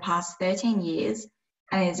Brisbane for the past 13 years,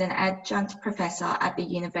 and is an adjunct professor at the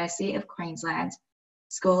University of Queensland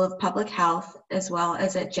School of Public Health, as well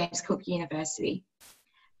as at James Cook University.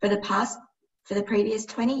 For the previous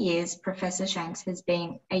 20 years, Professor Shanks has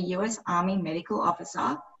been a US Army medical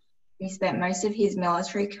officer who spent most of his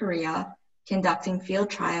military career conducting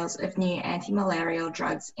field trials of new anti-malarial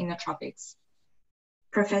drugs in the tropics.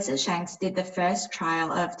 Professor Shanks did the first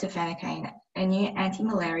trial of Tafenoquine, a new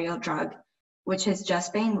anti-malarial drug, which has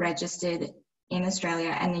just been registered in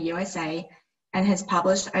Australia and the USA, and has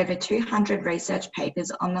published over 200 research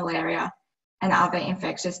papers on malaria and other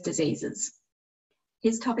infectious diseases.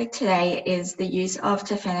 His topic today is the use of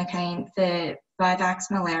Tafenoquine for Vivax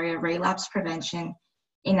malaria relapse prevention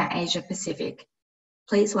in the Asia Pacific.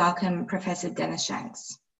 Please welcome Professor Dennis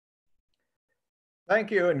Shanks.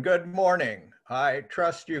 Thank you and good morning. I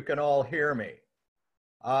trust you can all hear me.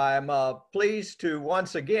 I'm pleased to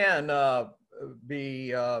once again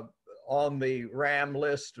be on the RAM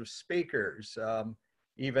list of speakers.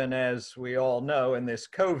 Even as we all know, in this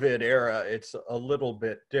COVID era, it's a little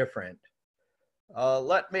bit different.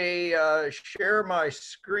 Let me share my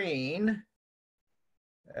screen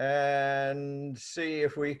and see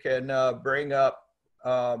if we can bring up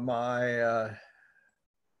my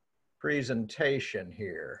presentation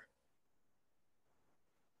here.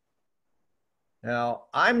 Now,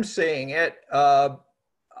 I'm seeing it.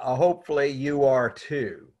 Hopefully you are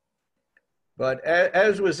too. But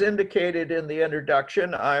as was indicated in the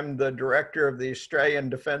introduction, I'm the director of the Australian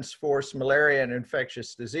Defence Force Malaria and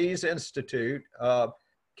Infectious Disease Institute,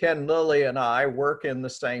 Ken Lilley and I work in the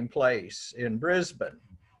same place in Brisbane.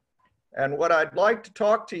 And what I'd like to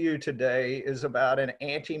talk to you today is about an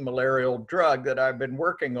anti-malarial drug that I've been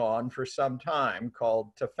working on for some time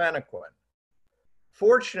called Tafenoquine.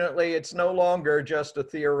 Fortunately, it's no longer just a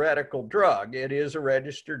theoretical drug. It is a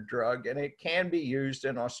registered drug, and it can be used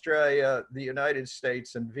in Australia, the United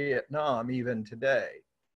States, and Vietnam even today.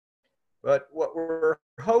 But what we're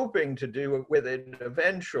hoping to do with it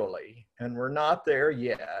eventually, and we're not there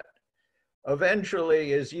yet,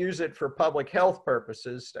 eventually is use it for public health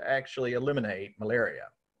purposes to actually eliminate malaria.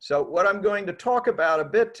 So what I'm going to talk about a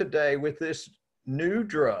bit today with this new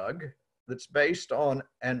drug that's based on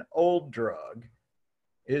an old drug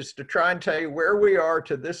is to try and tell you where we are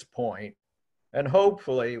to this point and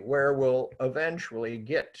hopefully where we'll eventually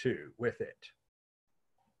get to with it.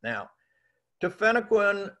 Now,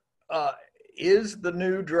 Tafenoquine is the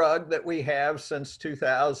new drug that we have since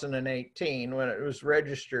 2018 when it was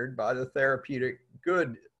registered by the Therapeutic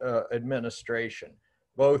Goods Administration,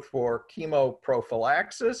 both for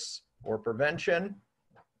chemoprophylaxis or prevention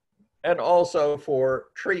and also for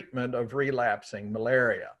treatment of relapsing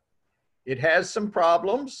malaria. It has some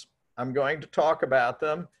problems. I'm going to talk about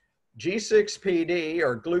them. G6PD,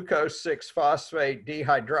 or glucose 6-phosphate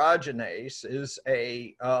dehydrogenase, is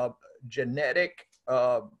a genetic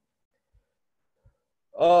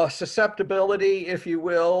susceptibility, if you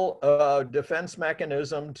will, defense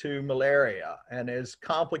mechanism to malaria, and has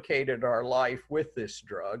complicated our life with this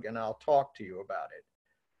drug, and I'll talk to you about it.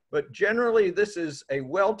 But generally, this is a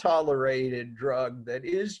well-tolerated drug that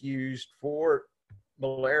is used for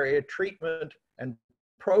malaria treatment and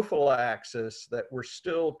prophylaxis that we're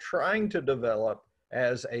still trying to develop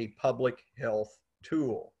as a public health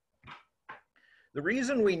tool. The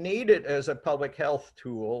reason we need it as a public health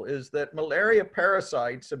tool is that malaria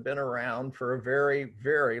parasites have been around for a very,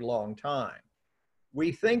 very long time.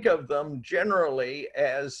 We think of them generally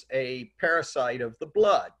as a parasite of the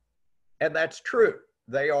blood, and that's true.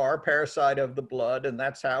 They are a parasite of the blood, and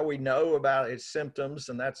that's how we know about its symptoms,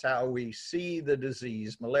 and that's how we see the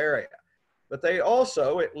disease malaria. But they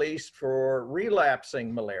also, at least for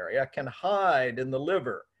relapsing malaria, can hide in the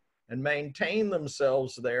liver and maintain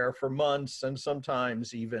themselves there for months and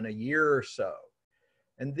sometimes even a year or so.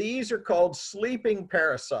 And these are called sleeping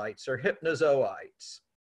parasites or hypnozoites.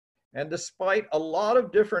 And despite a lot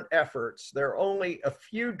of different efforts, there are only a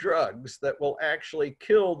few drugs that will actually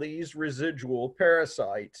kill these residual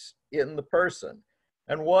parasites in the person.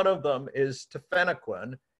 And one of them is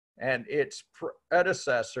Tafenoquine and its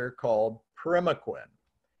predecessor called Primaquine.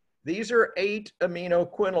 These are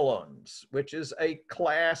 8-aminoquinolones, which is a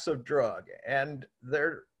class of drug, and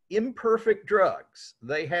they're imperfect drugs.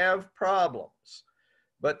 They have problems,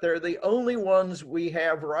 but they're the only ones we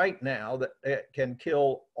have right now that can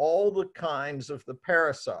kill all the kinds of the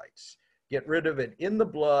parasites, get rid of it in the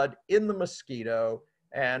blood, in the mosquito,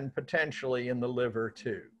 and potentially in the liver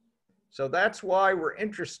too. So that's why we're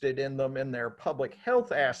interested in them in their public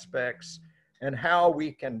health aspects and how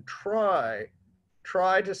we can try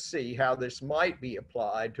to see how this might be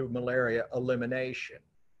applied to malaria elimination.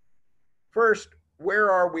 First,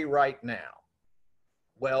 where are we right now?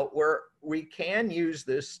 Well, we can use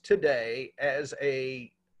this today as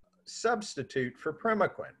a substitute for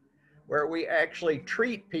Primaquine, where we actually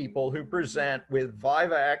treat people who present with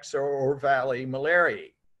Vivax or Valley malaria.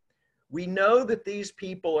 We know that these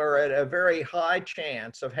people are at a very high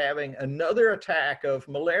chance of having another attack of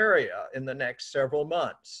malaria in the next several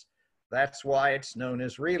months. That's why it's known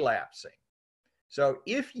as relapsing. So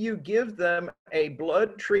if you give them a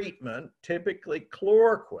blood treatment, typically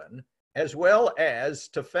chloroquine, as well as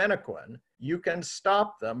Tafenoquine, you can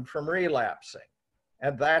stop them from relapsing.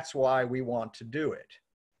 And that's why we want to do it.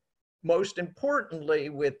 Most importantly,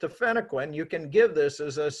 with Tafenoquine, you can give this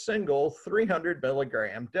as a single 300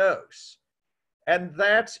 milligram dose. And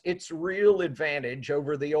that's its real advantage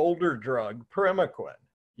over the older drug, Primaquine.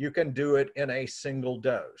 You can do it in a single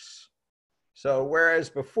dose. So whereas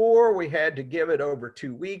before we had to give it over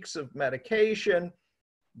 2 weeks of medication,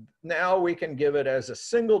 now we can give it as a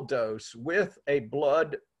single dose with a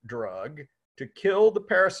blood drug to kill the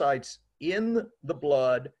parasites in the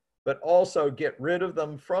blood, but also get rid of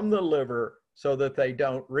them from the liver so that they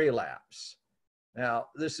don't relapse. Now,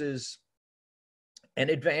 this is an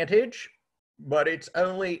advantage, but it's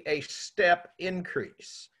only a step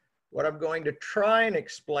increase. What I'm going to try and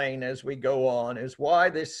explain as we go on is why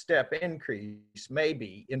this step increase may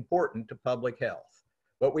be important to public health.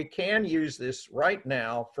 But we can use this right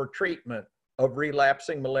now for treatment of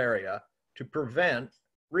relapsing malaria to prevent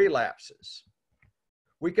relapses.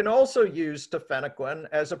 We can also use Tafenoquine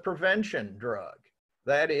as a prevention drug.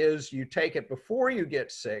 That is, you take it before you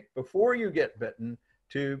get sick, before you get bitten,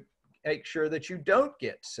 to make sure that you don't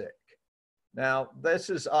get sick. Now, this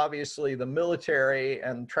is obviously the military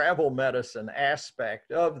and travel medicine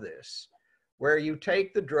aspect of this, where you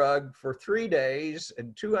take the drug for 3 days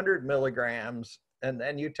and 200 milligrams, and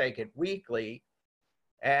then you take it weekly.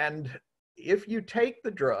 And if you take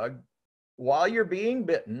the drug while you're being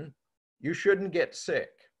bitten, you shouldn't get sick.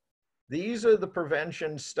 These are the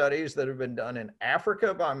prevention studies that have been done in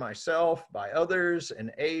Africa by myself, by others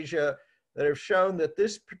in Asia, that have shown that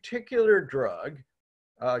this particular drug,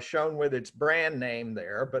 shown with its brand name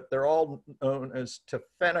there, but they're all known as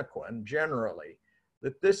Tafenoquine generally,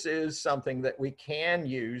 that this is something that we can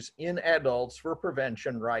use in adults for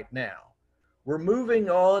prevention right now. We're moving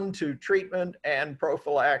on to treatment and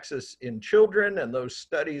prophylaxis in children, and those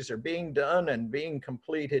studies are being done and being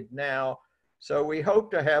completed now. So we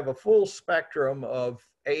hope to have a full spectrum of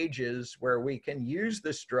ages where we can use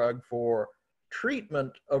this drug for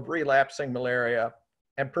treatment of relapsing malaria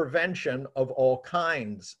and prevention of all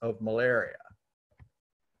kinds of malaria.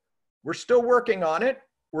 We're still working on it.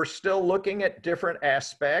 We're still looking at different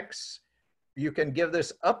aspects. You can give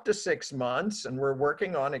this up to 6 months, and we're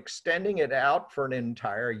working on extending it out for an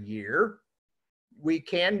entire year. We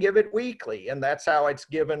can give it weekly, and that's how it's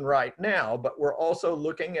given right now, but we're also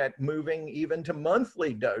looking at moving even to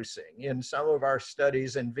monthly dosing in some of our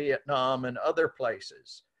studies in Vietnam and other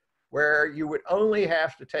places, where you would only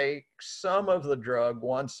have to take some of the drug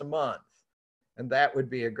once a month, and that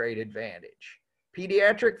would be a great advantage.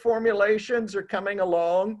 Pediatric formulations are coming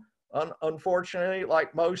along. Unfortunately,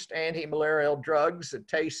 like most anti-malarial drugs, it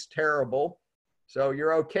tastes terrible. So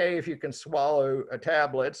you're okay if you can swallow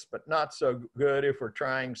tablets, but not so good if we're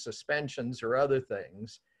trying suspensions or other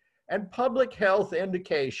things. And public health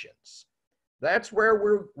indications. That's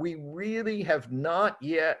where we really have not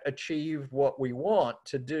yet achieved what we want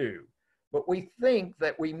to do. But we think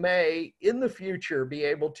that we may, in the future, be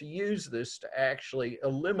able to use this to actually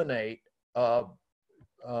eliminate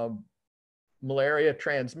malaria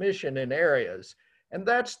transmission in areas. And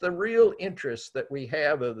that's the real interest that we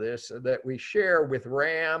have of this, that we share with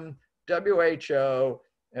RAM, WHO,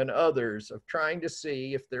 and others, of trying to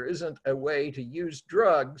see if there isn't a way to use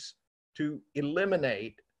drugs to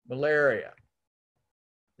eliminate malaria.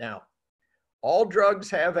 Now, all drugs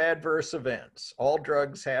have adverse events. All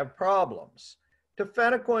drugs have problems.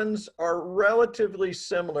 Tafenoquines are relatively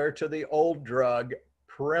similar to the old drug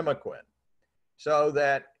Primaquine, so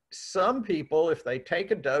that some people, if they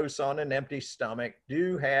take a dose on an empty stomach,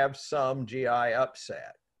 do have some GI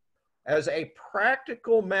upset. As a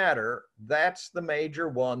practical matter, that's the major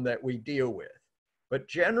one that we deal with. But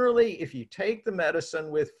generally, if you take the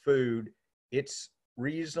medicine with food, it's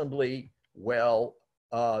reasonably well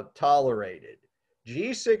tolerated.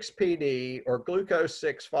 G6PD, or glucose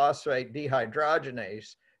 6-phosphate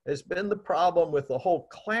dehydrogenase, has been the problem with the whole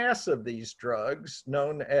class of these drugs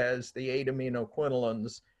known as the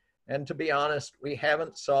 8-aminoquinolines. And to be honest, we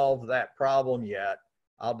haven't solved that problem yet.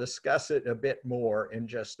 I'll discuss it a bit more in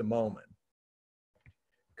just a moment.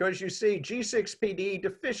 Because you see, G6PD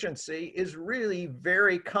deficiency is really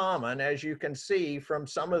very common, as you can see from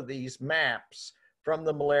some of these maps from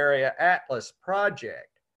the Malaria Atlas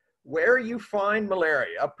project. Where you find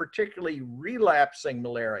malaria, particularly relapsing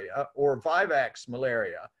malaria or Vivax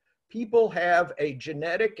malaria, people have a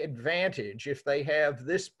genetic advantage if they have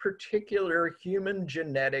this particular human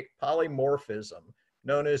genetic polymorphism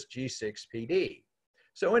known as G6PD.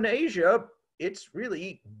 So in Asia, it's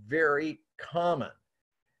really very common.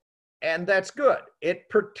 And that's good. It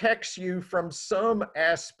protects you from some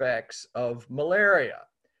aspects of malaria.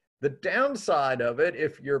 The downside of it,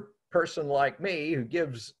 if you're a person like me who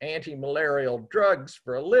gives anti-malarial drugs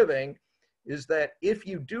for a living, is that if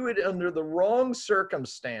you do it under the wrong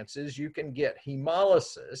circumstances, you can get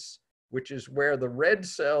hemolysis, which is where the red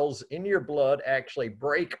cells in your blood actually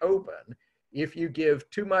break open if you give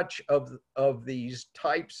too much of these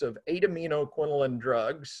types of 8-aminoquinoline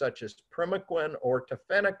drugs, such as Primaquine or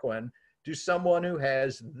Tafenoquine, to someone who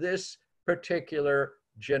has this particular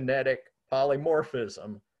genetic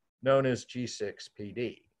polymorphism known as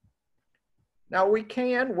G6PD. Now, we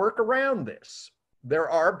can work around this.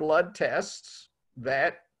 There are blood tests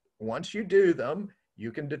that, once you do them,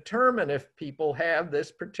 you can determine if people have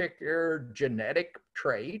this particular genetic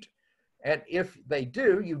trait. And if they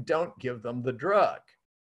do, you don't give them the drug.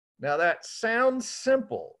 Now, that sounds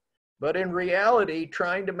simple, but in reality,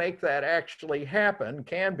 trying to make that actually happen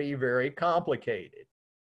can be very complicated.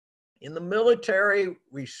 In the military,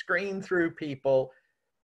 we screen through people.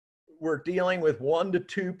 We're dealing with 1 to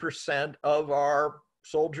 2% of our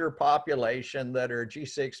soldier population that are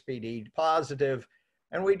G6PD positive.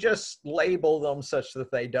 and we just label them such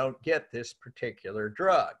that they don't get this particular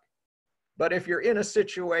drug. But if you're in a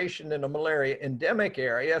situation in a malaria endemic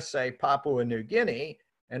area, say Papua New Guinea,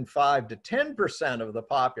 and 5 to 10% of the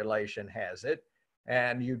population has it,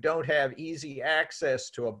 and you don't have easy access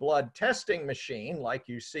to a blood testing machine like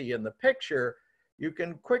you see in the picture, you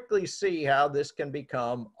can quickly see how this can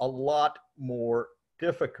become a lot more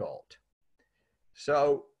difficult.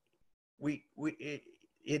 So it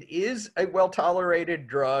is a well-tolerated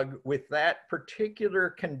drug with that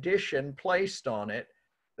particular condition placed on it,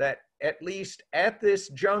 that at least at this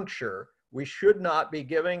juncture, we should not be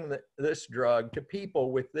giving this drug to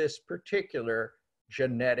people with this particular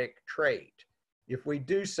genetic trait. If we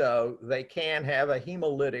do so, they can have a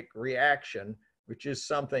hemolytic reaction, which is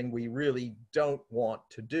something we really don't want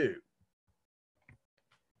to do.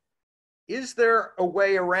 Is there a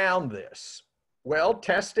way around this? Well,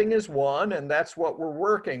 testing is one, and that's what we're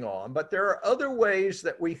working on, but there are other ways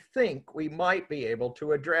that we think we might be able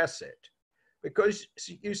to address it. Because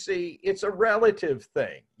you see, it's a relative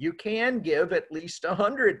thing. You can give at least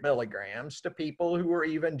 100 milligrams to people who are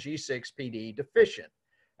even G6PD deficient.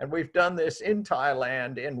 And we've done this in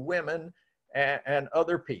Thailand in women and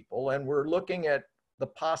other people, and we're looking at the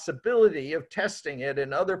possibility of testing it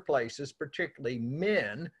in other places, particularly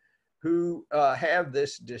men who have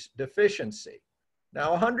this deficiency.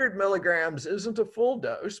 Now, 100 milligrams isn't a full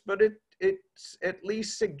dose, but it's at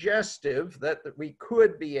least suggestive that we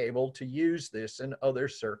could be able to use this in other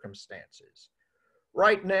circumstances.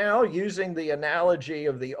 Right now, using the analogy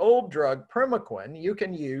of the old drug Primaquine, you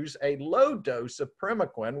can use a low dose of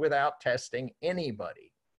Primaquine without testing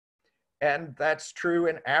anybody. And that's true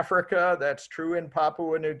in Africa, that's true in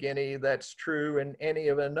Papua New Guinea, that's true in any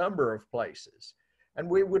of a number of places. And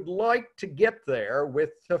we would like to get there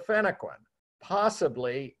with Tafenoquine,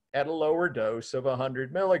 possibly at a lower dose of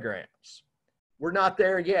 100 milligrams. We're not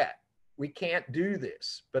there yet. We can't do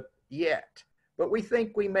this, but we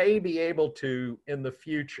think we may be able to in the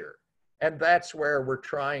future. And that's where we're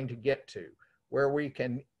trying to get to, where we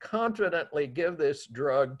can confidently give this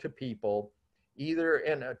drug to people, either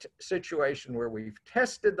in a situation where we've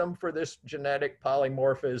tested them for this genetic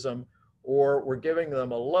polymorphism, or we're giving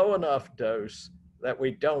them a low enough dose that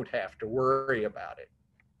we don't have to worry about it.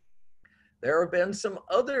 There have been some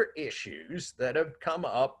other issues that have come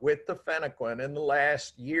up with Tafenoquine in the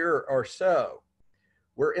last year or so.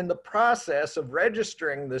 We're in the process of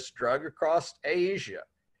registering this drug across Asia.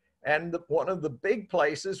 And one of the big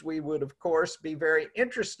places we would, of course, be very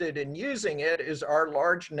interested in using it is our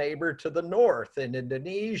large neighbor to the north in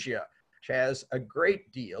Indonesia, which has a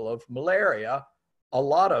great deal of malaria, a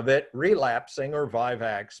lot of it relapsing or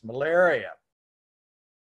Vivax malaria.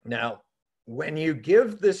 Now, when you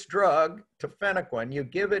give this drug, Tafenoquine, you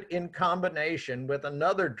give it in combination with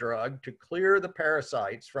another drug to clear the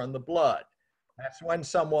parasites from the blood. That's when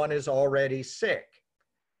someone is already sick.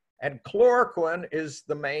 And chloroquine is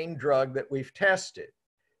the main drug that we've tested.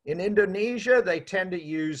 In Indonesia, they tend to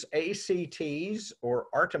use ACTs or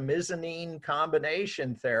artemisinin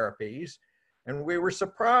combination therapies. And we were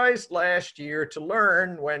surprised last year to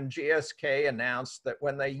learn when GSK announced that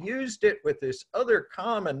when they used it with this other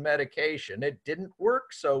common medication, it didn't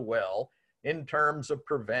work so well in terms of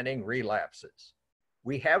preventing relapses.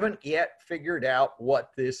 We haven't yet figured out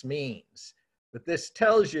what this means, but this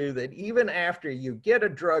tells you that even after you get a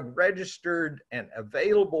drug registered and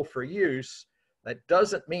available for use, that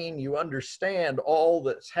doesn't mean you understand all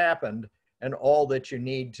that's happened and all that you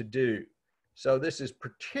need to do. So this is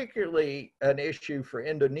particularly an issue for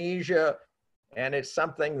Indonesia, and it's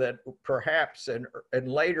something that perhaps in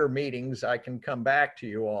later meetings I can come back to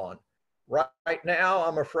you on. Right now,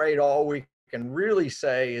 I'm afraid all we can really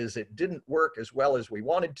say is it didn't work as well as we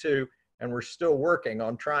wanted to, and we're still working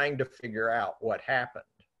on trying to figure out what happened.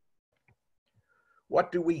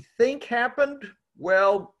 What do we think happened?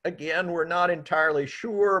 Well, again, we're not entirely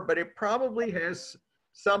sure, but it probably has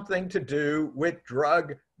something to do with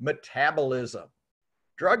drug metabolism.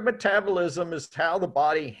 Drug metabolism is how the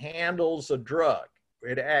body handles a drug.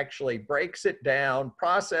 It actually breaks it down,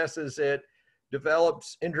 processes it,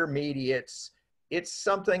 develops intermediates. It's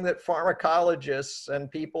something that pharmacologists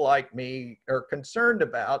and people like me are concerned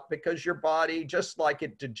about, because your body, just like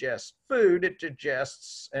it digests food, it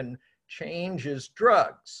digests and changes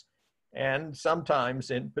drugs, and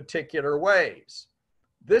sometimes in particular ways.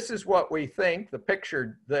 This is what we think, the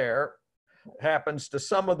picture there, happens to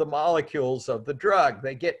some of the molecules of the drug.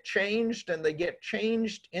 They get changed, and they get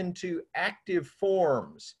changed into active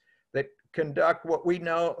forms that conduct what we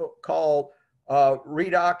call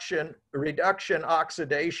reduction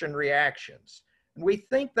oxidation reactions. And we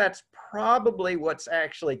think that's probably what's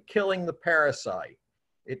actually killing the parasite.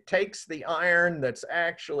 It takes the iron that's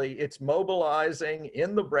actually, it's mobilizing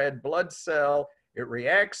in the red blood cell, it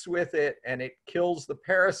reacts with it, and it kills the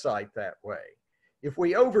parasite that way. If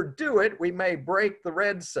we overdo it, we may break the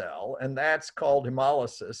red cell, and that's called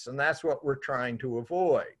hemolysis, and that's what we're trying to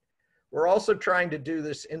avoid. We're also trying to do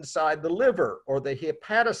this inside the liver or the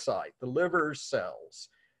hepatocyte, the liver cells,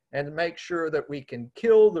 and make sure that we can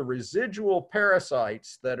kill the residual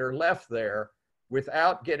parasites that are left there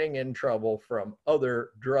without getting in trouble from other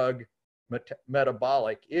drug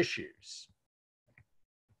metabolic issues.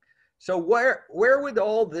 So where would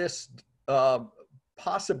all this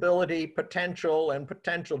possibility, potential, and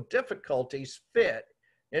potential difficulties fit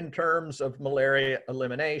in terms of malaria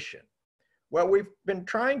elimination? Well, we've been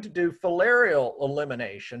trying to do filarial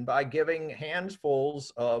elimination by giving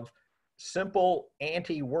handfuls of simple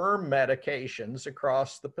anti-worm medications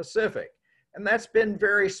across the Pacific. And that's been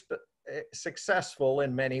very successful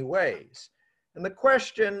in many ways. And the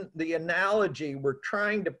question, the analogy we're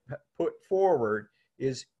trying to put forward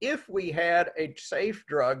is, if we had a safe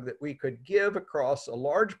drug that we could give across a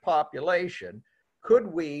large population, could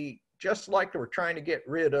we, just like we're trying to get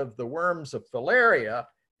rid of the worms of filaria,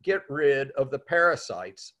 get rid of the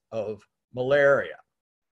parasites of malaria?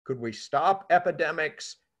 Could we stop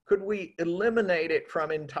epidemics? Could we eliminate it from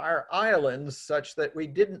entire islands such that we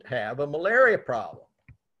didn't have a malaria problem?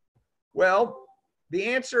 Well, the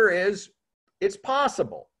answer is it's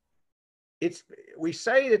possible. We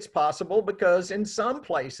say it's possible because in some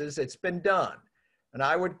places it's been done. And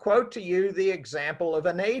I would quote to you the example of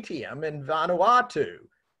Anatium in Vanuatu,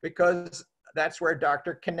 because that's where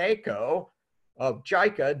Dr. Kaneko of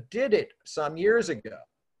JICA did it some years ago.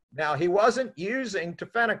 Now, he wasn't using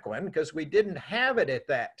Tafenoquine because we didn't have it at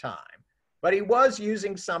that time, but he was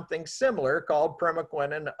using something similar called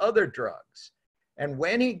primaquine and other drugs. And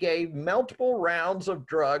when he gave multiple rounds of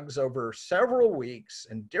drugs over several weeks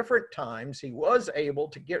and different times, he was able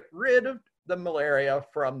to get rid of the malaria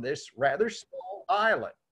from this rather small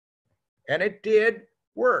island. And it did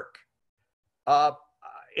work.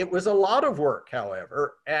 It was a lot of work,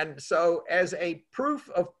 however. And so as a proof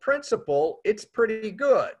of principle, it's pretty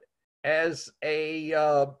good. As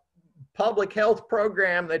a public health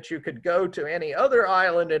program that you could go to any other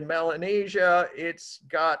island in Melanesia, it's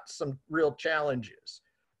got some real challenges.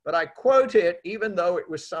 But I quote it, even though it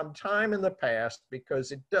was some time in the past,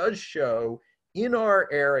 because it does show in our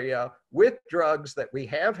area with drugs that we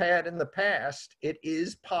have had in the past, it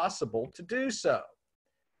is possible to do so.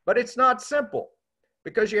 But it's not simple,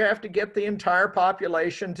 because you have to get the entire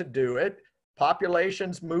population to do it.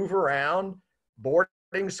 Populations move around,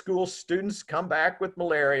 boarding school students come back with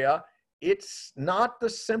malaria. It's not the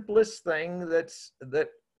simplest thing that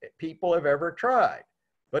people have ever tried.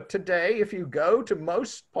 But today, if you go to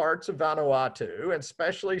most parts of Vanuatu, and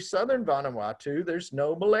especially southern Vanuatu, there's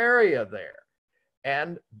no malaria there.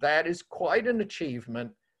 And that is quite an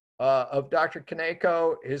achievement of Dr.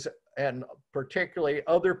 Kaneko and particularly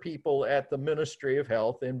other people at the Ministry of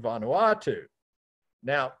Health in Vanuatu.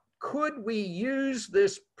 Now, could we use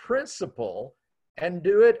this principle and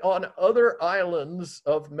do it on other islands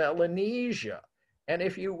of Melanesia? And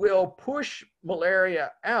if you will, push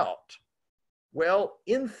malaria out? Well,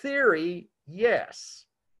 in theory, yes.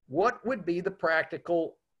 What would be the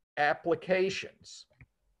practical applications?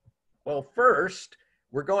 Well, first,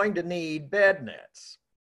 we're going to need bed nets.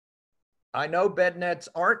 I know bed nets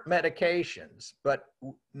aren't medications, but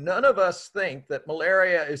none of us think that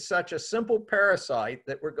malaria is such a simple parasite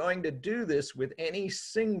that we're going to do this with any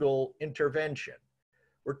single intervention.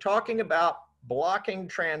 We're talking about blocking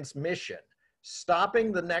transmission,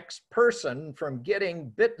 stopping the next person from getting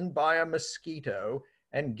bitten by a mosquito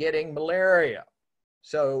and getting malaria.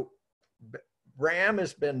 So Graham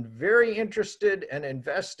has been very interested and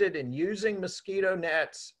invested in using mosquito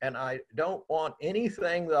nets, and I don't want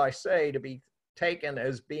anything that I say to be taken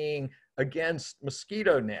as being against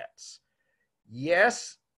mosquito nets.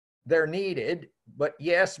 Yes, they're needed, but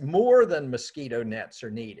yes, more than mosquito nets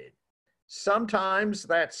are needed. Sometimes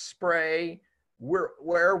that spray, where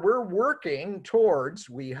we're working towards,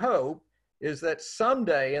 we hope, is that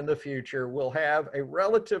someday in the future we'll have a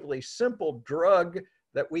relatively simple drug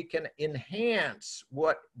that we can enhance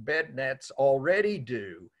what bed nets already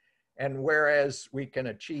do. And whereas we can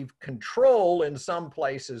achieve control in some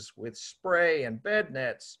places with spray and bed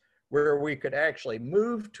nets, where we could actually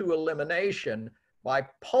move to elimination by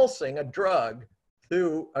pulsing a drug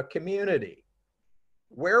through a community.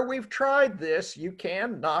 Where we've tried this, you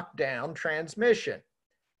can knock down transmission,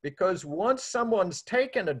 because once someone's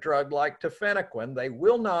taken a drug like Tafenoquine, they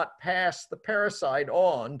will not pass the parasite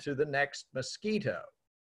on to the next mosquito.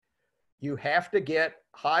 you have to get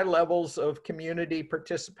high levels of community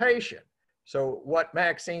participation. So what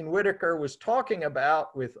Maxine Whittaker was talking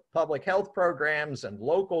about with public health programs and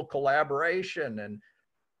local collaboration and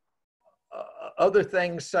other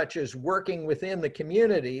things such as working within the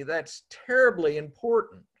community, that's terribly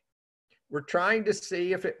important. We're trying to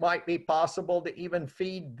see if it might be possible to even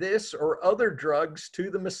feed this or other drugs to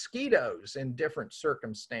the mosquitoes in different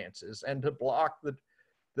circumstances and to block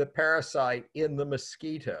the parasite in the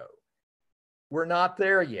mosquito. We're not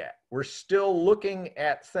there yet. We're still looking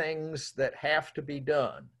at things that have to be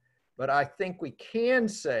done. But I think we can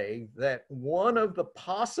say that one of the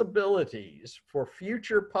possibilities for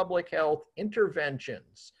future public health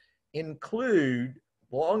interventions include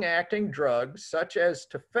long-acting drugs such as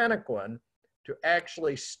Tafenoquine to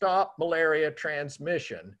actually stop malaria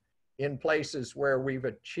transmission in places where we've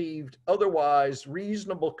achieved otherwise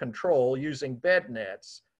reasonable control using bed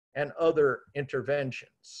nets and other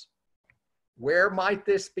interventions. Where might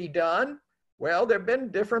this be done? Well, there have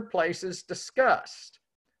been different places discussed.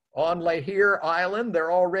 On Lilley Island,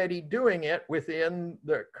 they're already doing it within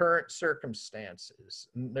the current circumstances.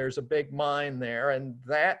 And there's a big mine there, and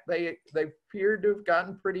that they appear to have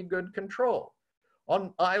gotten pretty good control.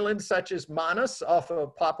 On islands such as Manus off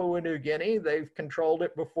of Papua New Guinea, they've controlled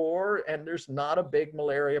it before, and there's not a big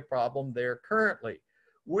malaria problem there currently.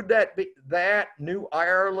 Would that be that, New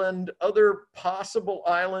Ireland, other possible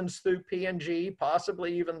islands through PNG,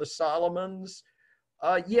 possibly even the Solomons?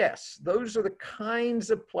 Yes, those are the kinds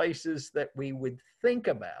of places that we would think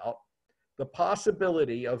about the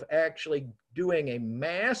possibility of actually doing a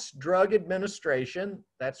mass drug administration.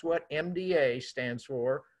 That's what MDA stands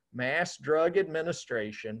for, mass drug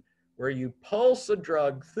administration, where you pulse a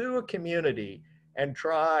drug through a community and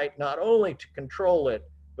try not only to control it,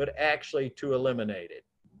 but actually to eliminate it.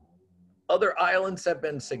 Other islands have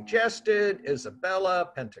been suggested, Isabella,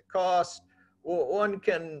 Pentecost. One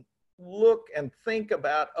can look and think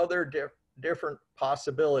about other different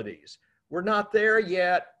possibilities. We're not there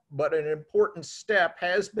yet, but an important step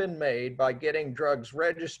has been made by getting drugs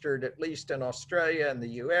registered, at least in Australia and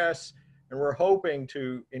the US, and we're hoping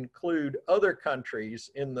to include other countries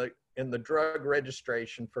in the drug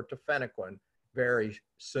registration for Tafenoquine very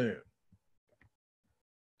soon.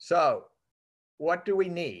 So what do we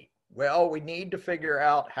need? Well, we need to figure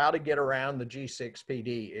out how to get around the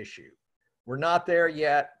G6PD issue. We're not there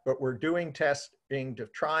yet, but we're doing testing to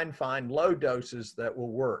try and find low doses that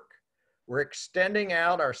will work. We're extending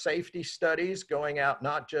out our safety studies, going out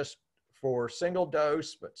not just for single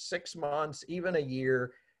dose, but 6 months, even a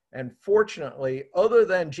year. And fortunately, other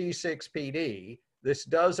than G6PD, this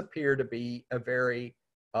does appear to be a very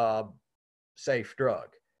safe drug.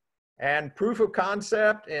 And proof of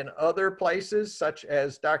concept in other places, such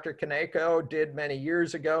as Dr. Kaneko did many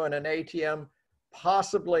years ago in an ATM,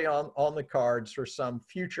 possibly on the cards for some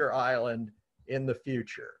future island in the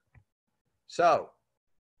future. So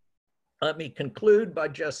let me conclude by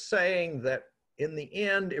just saying that in the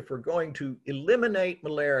end, if we're going to eliminate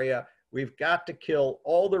malaria, we've got to kill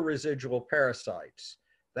all the residual parasites.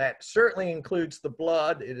 That certainly includes the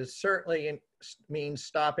blood. It is certainly means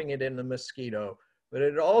stopping it in the mosquito, but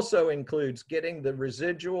it also includes getting the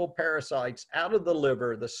residual parasites out of the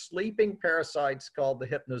liver, the sleeping parasites called the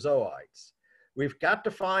hypnozoites. We've got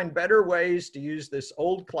to find better ways to use this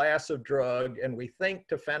old class of drug, and we think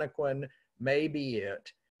Tafenoquine may be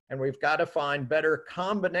it. And we've got to find better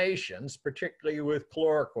combinations, particularly with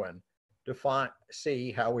chloroquine, to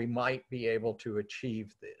see how we might be able to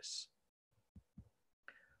achieve this.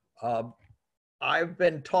 I've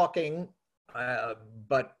been talking,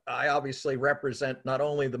 but I obviously represent not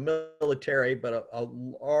only the military, but a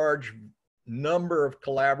large number of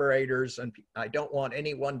collaborators, and I don't want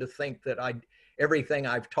anyone to think that everything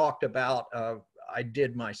I've talked about I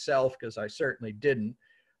did myself, because I certainly didn't.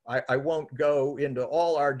 I won't go into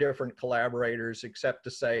all our different collaborators except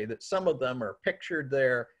to say that some of them are pictured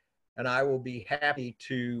there, and I will be happy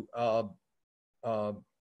to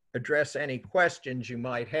address any questions you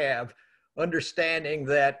might have, understanding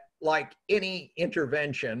that like any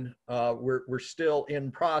intervention, we're still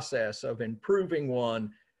in process of improving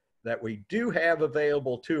one that we do have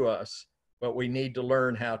available to us, but we need to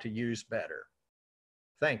learn how to use better.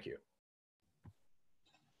 Thank you.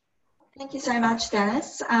 Thank you so much,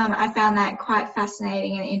 Dennis. I found that quite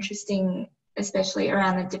fascinating and interesting, especially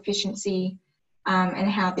around the deficiency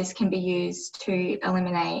and how this can be used to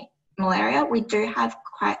eliminate malaria. We do have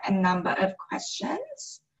quite a number of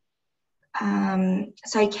questions.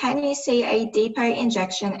 So can you see a depot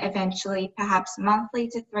injection eventually, perhaps monthly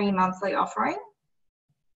to 3 monthly offering?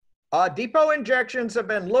 Depot injections have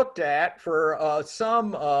been looked at for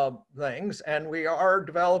some things, and we are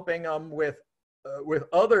developing them with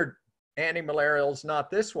other antimalarials, not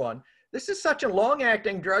this one. This is such a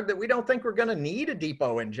long-acting drug that we don't think we're going to need a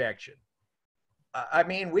depot injection. I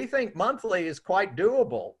mean, we think monthly is quite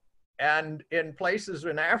doable. And in places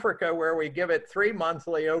in Africa where we give it 3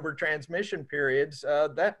 monthly over transmission periods,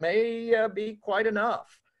 that may be quite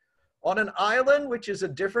enough. On an island, which is a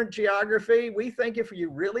different geography, we think if you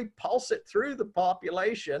really pulse it through the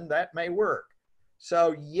population, that may work.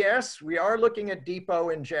 So yes, we are looking at depot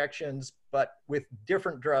injections, but with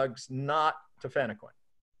different drugs, not tafenoquine.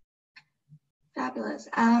 Fabulous.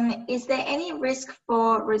 Is there any risk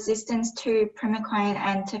for resistance to primaquine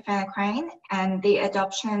and tafenoquine and the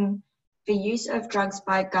adoption for use of drugs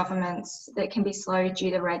by governments that can be slow due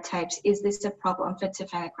to red tapes? Is this a problem for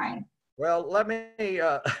tafenoquine? Well, let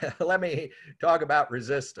me talk about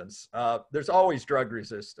resistance. There's always drug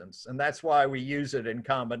resistance, and that's why we use it in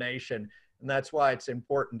combination, and that's why it's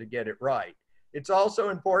important to get it right. It's also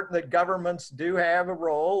important that governments do have a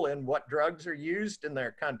role in what drugs are used in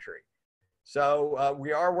their country. So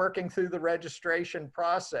we are working through the registration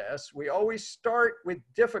process. We always start with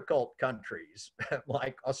difficult countries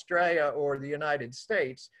like Australia or the United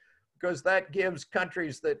States, because that gives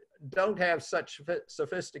countries that don't have such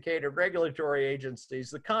sophisticated regulatory agencies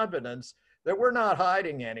the confidence that we're not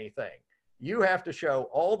hiding anything. You have to show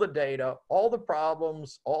all the data, all the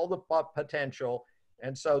problems, all the potential.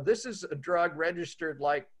 And so this is a drug registered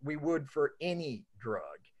like we would for any drug.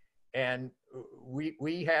 And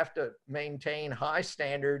we have to maintain high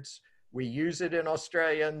standards. We use it in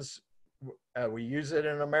Australians. We use it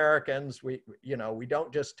in Americans. We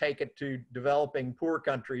don't just take it to developing poor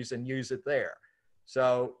countries and use it there.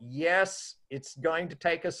 So yes, it's going to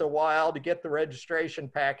take us a while to get the registration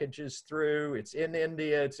packages through. It's in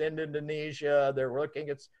India, it's in Indonesia. They're looking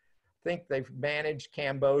at, I think they've managed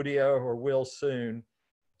Cambodia or will soon.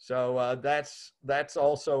 So that's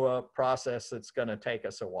also a process that's going to take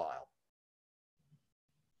us a while.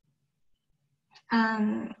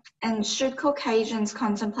 And should Caucasians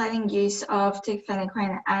contemplating use of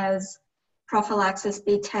tafenoquine as prophylaxis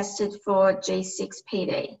be tested for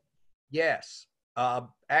G6PD? Yes.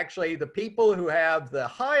 Actually, the people who have the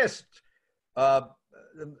highest, I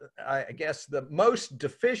guess the most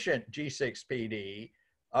deficient G6PD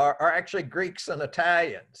are actually Greeks and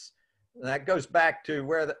Italians. And that goes back to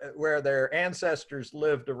where their ancestors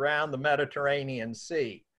lived around the Mediterranean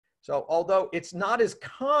Sea. So although it's not as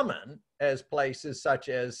common as places such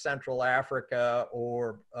as Central Africa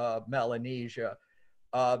or Melanesia,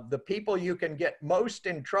 the people you can get most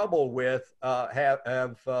in trouble with are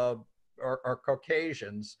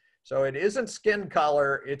Caucasians. So it isn't skin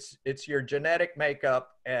color, it's your genetic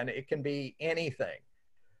makeup, and it can be anything.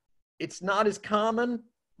 It's not as common,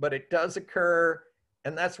 but it does occur,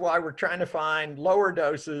 and that's why we're trying to find lower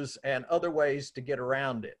doses and other ways to get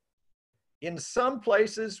around it. In some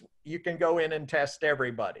places, you can go in and test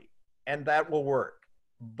everybody, and that will work.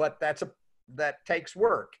 But that takes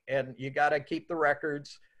work, and you got to keep the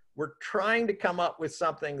records. We're trying to come up with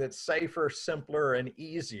something that's safer, simpler, and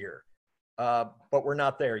easier, but we're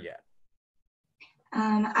not there yet.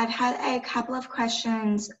 I've had a couple of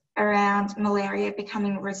questions around malaria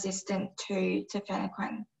becoming resistant to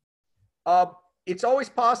tafenoquine. It's always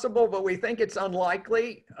possible, but we think it's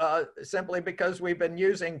unlikely simply because we've been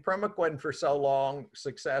using primaquine for so long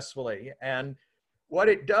successfully. And what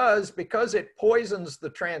it does, because it poisons the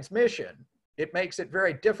transmission, it makes it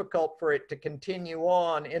very difficult for it to continue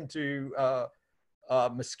on into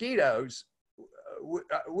mosquitoes.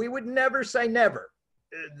 We would never say never.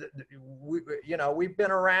 We've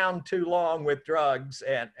been around too long with drugs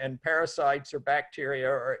and parasites or bacteria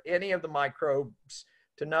or any of the microbes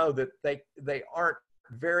to know that they aren't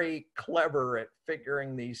very clever at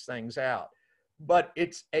figuring these things out. But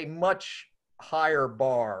it's a much higher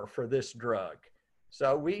bar for this drug.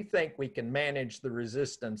 So we think we can manage the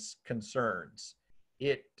resistance concerns.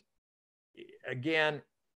 Again,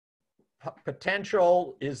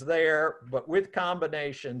 potential is there, but with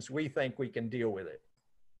combinations, we think we can deal with it.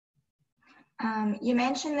 You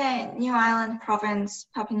mentioned that New Ireland Province,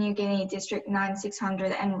 Papua New Guinea District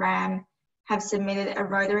 9600 and RAM have submitted a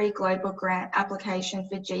Rotary Global Grant application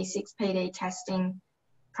for G6PD testing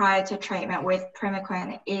prior to treatment with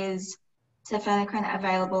primaquine. Is tafenoquine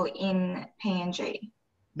available in PNG?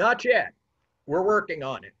 Not yet. We're working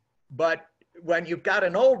on it. But when you've got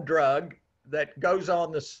an old drug that goes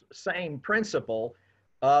on the same principle,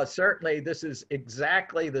 certainly this is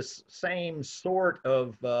exactly the same sort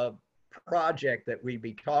of project that we'd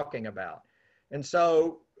be talking about. And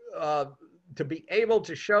so to be able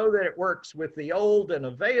to show that it works with the old and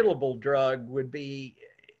available drug would be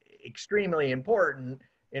extremely important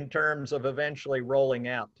in terms of eventually rolling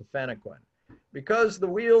out Tafenoquine. Because the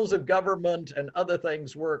wheels of government and other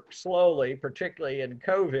things work slowly, particularly in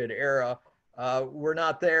COVID era, we're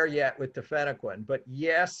not there yet with Tafenoquine. But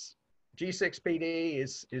yes, G6PD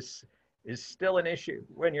is still an issue.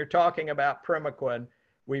 When you're talking about Primaquine,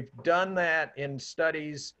 we've done that in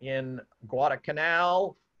studies in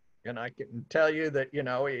Guadalcanal, and I can tell you that, you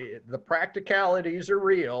know, the practicalities are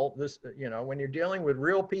real. This, you know, when you're dealing with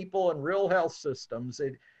real people and real health systems,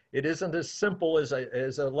 it isn't as simple as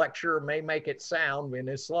a lecturer may make it sound in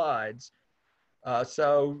his slides.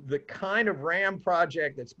 So the kind of RAM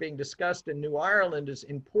project that's being discussed in New Ireland is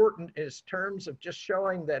important in terms of just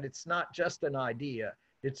showing that it's not just an idea,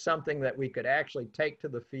 it's something that we could actually take to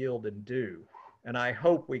the field and do. And I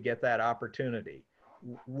hope we get that opportunity.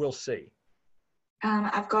 We'll see.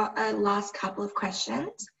 I've got a last couple of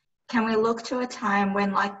questions. Can we look to a time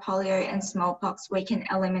when, like polio and smallpox, we can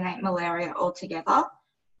eliminate malaria altogether?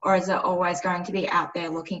 Or is it always going to be out there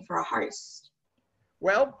looking for a host?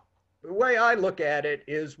 Well, the way I look at it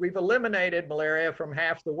is we've eliminated malaria from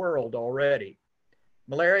half the world already.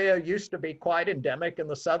 Malaria used to be quite endemic in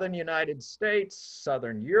the southern United States,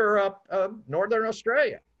 southern Europe, northern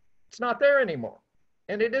Australia. It's not there anymore.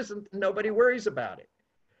 And it isn't, nobody worries about it.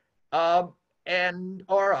 And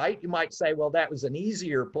all right, you might say, well, that was an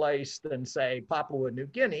easier place than, say, Papua New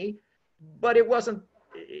Guinea, but it wasn't,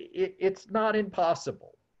 it's not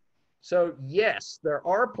impossible. So yes, there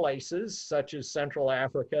are places such as Central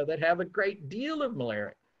Africa that have a great deal of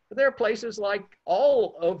malaria. But there are places like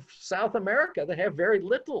all of South America that have very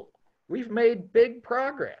little. We've made big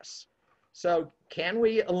progress. So can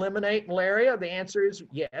we eliminate malaria? The answer is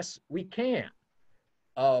yes, we can.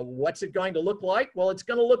 What's it going to look like? Well, it's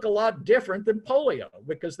going to look a lot different than polio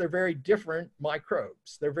because they're very different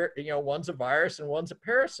microbes. They're very, you know, one's a virus and one's a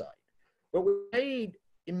parasite. But we made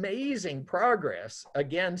amazing progress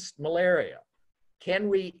against malaria. Can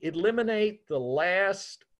we eliminate the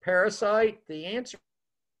last parasite? The answer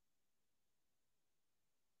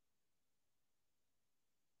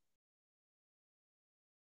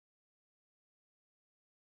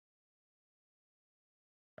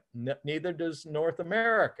neither does North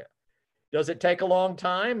America. Does it take a long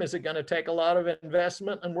time? Is it going to take a lot of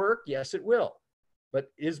investment and work? Yes, it will.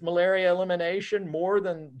 But is malaria elimination more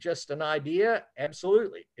than just an idea?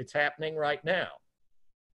 Absolutely. It's happening right now.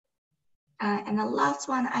 And the last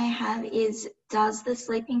one I have is, does the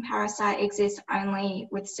sleeping parasite exist only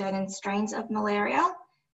with certain strains of malaria?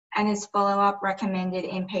 And is follow-up recommended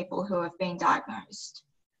in people who have been diagnosed?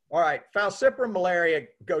 All right, falciparum malaria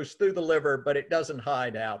goes through the liver, but it doesn't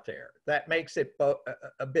hide out there. That makes it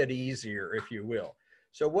a bit easier, if you will.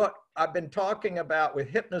 So what I've been talking about with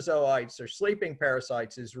hypnozoites or sleeping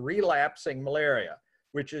parasites is relapsing malaria,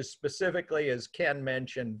 which is specifically, as Ken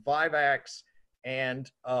mentioned, Vivax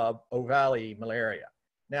and Ovale malaria.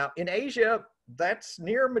 Now, in Asia, that's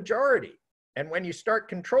near majority. And when you start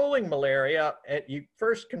controlling malaria, you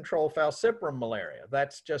first control falciparum malaria.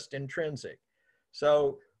 That's just intrinsic.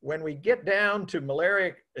 So when we get down to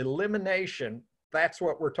malaria elimination, that's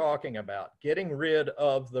what we're talking about, getting rid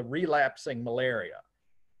of the relapsing malaria.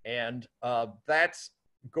 And that's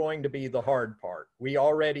going to be the hard part. We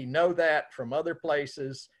already know that from other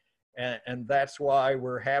places, and that's why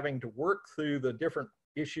we're having to work through the different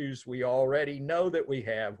issues we already know that we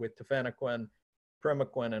have with Tafenoquine,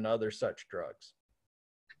 Primaquine, and other such drugs.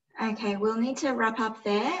 Okay, we'll need to wrap up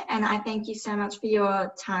there, and I thank you so much for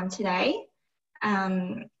your time today,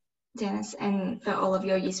 Dennis, and for all of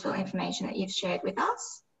your useful information that you've shared with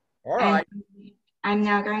us. All right. And I'm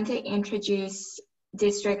now going to introduce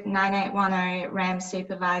District 9810 RAM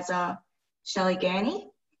Supervisor, Shelley Gurney.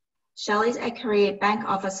 Shelley's a career bank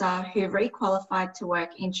officer who re-qualified to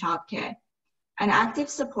work in childcare. An active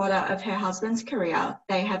supporter of her husband's career,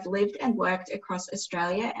 they have lived and worked across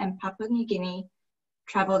Australia and Papua New Guinea,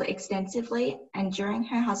 travelled extensively, and during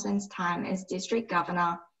her husband's time as District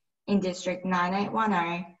Governor in District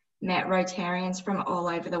 9810, met Rotarians from all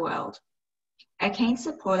over the world. A keen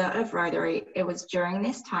supporter of Rotary, it was during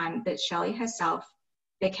this time that Shelley herself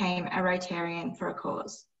became a Rotarian for a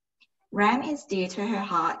cause. RAM is dear to her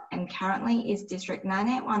heart and currently is District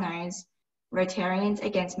 9810's Rotarians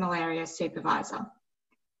Against Malaria Supervisor.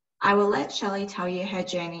 I will let Shelley tell you her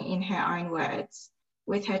journey in her own words,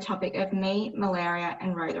 with her topic of me, malaria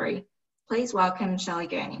and Rotary. Please welcome Shelley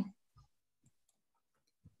Gurney.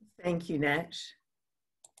 Thank you, Nat.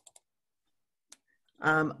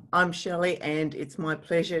 I'm Shelley, and it's my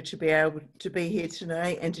pleasure to be able to be here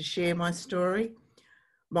today and to share my story.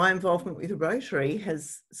 My involvement with Rotary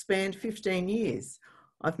has spanned 15 years.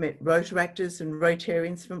 I've met Rotaractors and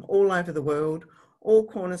Rotarians from all over the world, all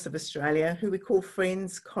corners of Australia, who we call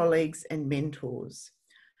friends, colleagues and mentors.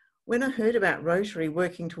 When I heard about Rotary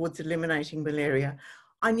working towards eliminating malaria,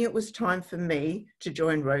 I knew it was time for me to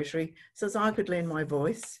join Rotary so as I could lend my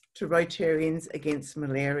voice to Rotarians against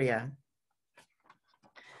malaria.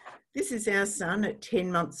 This is our son at 10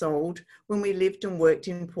 months old when we lived and worked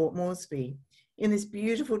in Port Moresby. In this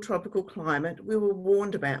beautiful tropical climate, we were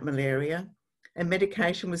warned about malaria and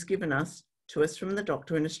medication was given to us from the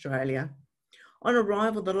doctor in Australia. On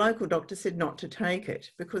arrival, the local doctor said not to take it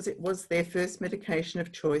because it was their first medication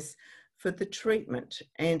of choice for the treatment.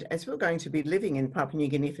 And as we're going to be living in Papua New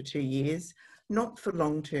Guinea for 2 years, not for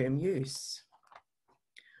long-term use.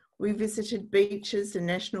 We visited beaches and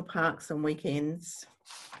national parks on weekends.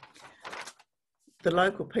 The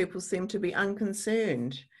local people seem to be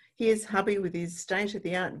unconcerned. Here's hubby with his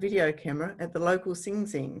state-of-the-art video camera at the local Sing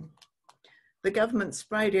Sing. The government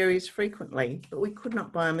sprayed areas frequently, but we could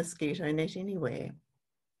not buy a mosquito net anywhere.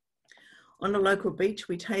 On a local beach,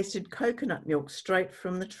 we tasted coconut milk straight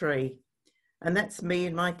from the tree, and that's me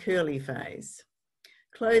in my curly phase.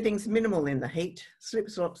 Clothing's minimal in the heat,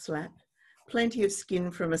 slip, slop, slap, plenty of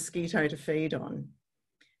skin for a mosquito to feed on.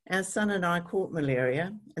 Our son and I caught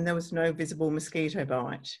malaria, and there was no visible mosquito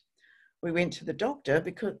bite. We went to the doctor,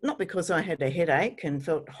 not because I had a headache and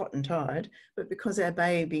felt hot and tired, but because our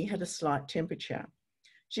baby had a slight temperature.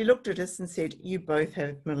 She looked at us and said, "You both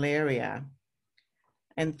have malaria."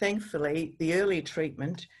 And thankfully, the early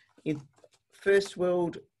treatment, first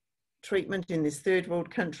world treatment in this third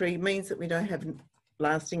world country, means that we don't have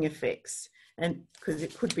lasting effects, and because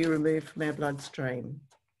it could be removed from our bloodstream.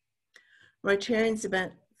 Rotarians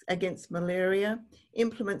against malaria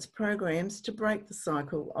implements programs to break the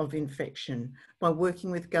cycle of infection by working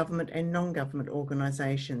with government and non-government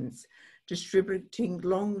organisations, distributing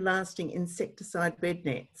long-lasting insecticide bed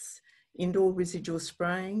nets, indoor residual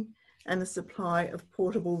spraying, and the supply of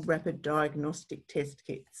portable rapid diagnostic test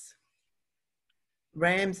kits.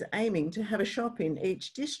 RAM's aiming to have a shop in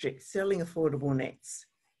each district selling affordable nets.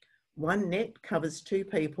 One net covers 2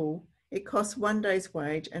 people. It costs 1 day's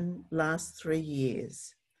wage and lasts 3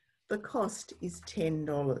 years. The cost is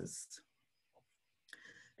 $10.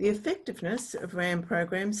 The effectiveness of RAM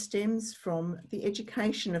programs stems from the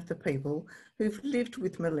education of the people who've lived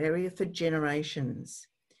with malaria for generations.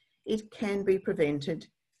 It can be prevented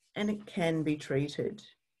and it can be treated.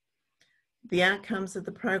 The outcomes of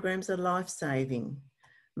the programs are life-saving.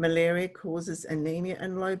 Malaria causes anemia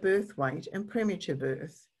and low birth weight and premature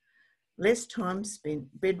birth. Less time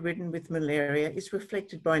spent bedridden with malaria is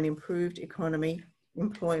reflected by an improved economy,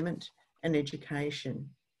 employment and education.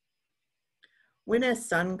 When our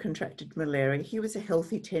son contracted malaria, he was a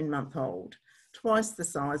healthy 10-month-old, twice the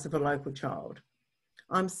size of a local child.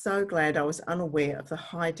 I'm so glad I was unaware of the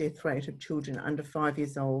high death rate of children under 5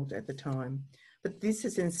 years old at the time, but this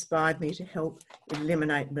has inspired me to help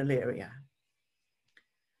eliminate malaria.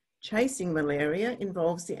 Chasing malaria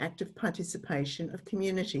involves the active participation of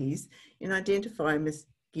communities in identifying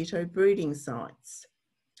mosquito breeding sites.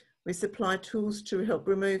 We supply tools to help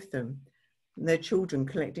remove them, and their children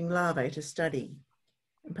collecting larvae to study,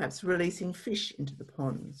 and perhaps releasing fish into the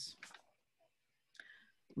ponds.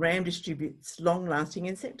 RAM distributes long-lasting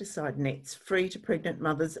insecticide nets free to pregnant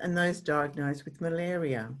mothers and those diagnosed with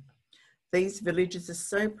malaria. These villages are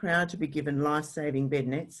so proud to be given life-saving bed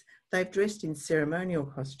nets, they've dressed in ceremonial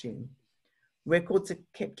costume. Records are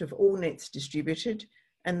kept of all nets distributed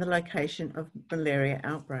and the location of malaria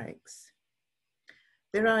outbreaks.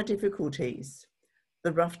 There are difficulties.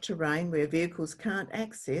 The rough terrain where vehicles can't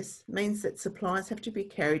access means that supplies have to be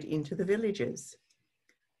carried into the villages.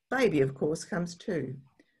 Baby, of course, comes too,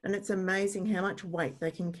 and it's amazing how much weight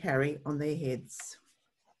they can carry on their heads.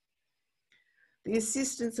 The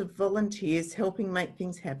assistance of volunteers helping make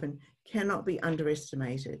things happen cannot be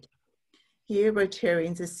underestimated. Here,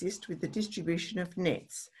 Rotarians assist with the distribution of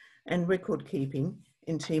nets and record keeping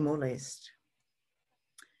in Timor-Leste.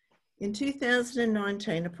 In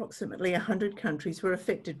 2019, approximately 100 countries were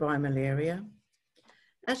affected by malaria.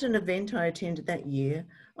 At an event I attended that year,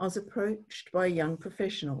 I was approached by a young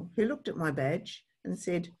professional who looked at my badge and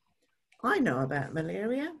said, "I know about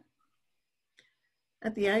malaria."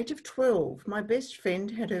 At the age of 12, my best friend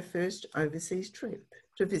had her first overseas trip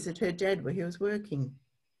to visit her dad where he was working.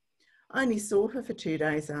 I only saw her for 2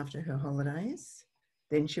 days after her holidays.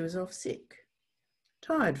 Then she was off sick,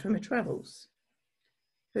 tired from her travels.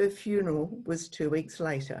 Her funeral was 2 weeks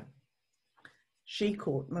later. She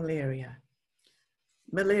caught malaria.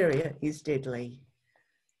 Malaria is deadly.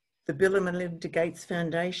 The Bill and Melinda Gates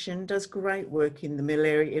Foundation does great work in the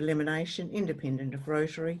malaria elimination, independent of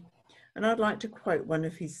Rotary. And I'd like to quote one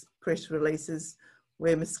of his press releases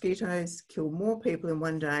where mosquitoes kill more people in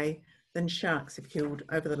one day than sharks have killed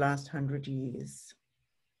over the last 100 years.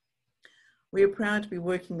 We are proud to be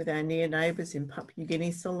working with our near neighbours in Papua New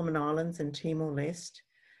Guinea, Solomon Islands and Timor-Leste.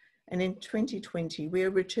 And in 2020, we are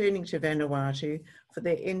returning to Vanuatu for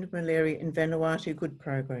their End Malaria in Vanuatu Good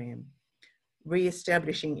program,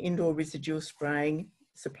 re-establishing indoor residual spraying,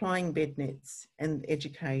 supplying bed nets and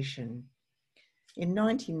education. In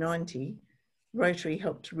 1990, Rotary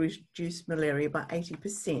helped to reduce malaria by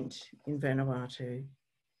 80% in Vanuatu.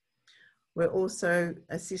 We're also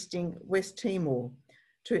assisting West Timor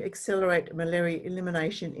to accelerate malaria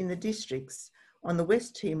elimination in the districts on the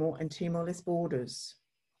West Timor and Timor-Leste borders.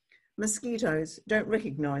 Mosquitoes don't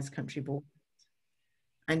recognise country borders,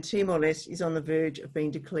 and Timor-Leste is on the verge of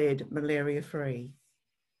being declared malaria-free.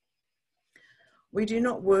 We do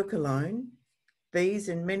not work alone. These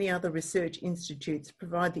and many other research institutes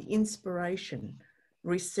provide the inspiration,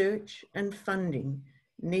 research and funding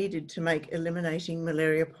needed to make eliminating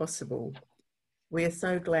malaria possible. We are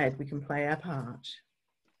so glad we can play our part.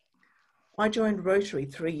 I joined Rotary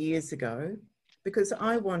 3 years ago because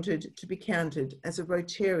I wanted to be counted as a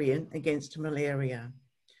Rotarian against malaria.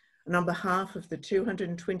 And on behalf of the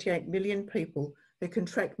 228 million people who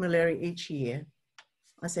contract malaria each year,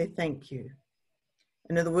 I say thank you.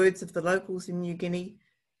 And in the words of the locals in New Guinea,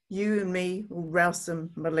 you and me will rouse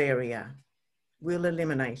some malaria. We'll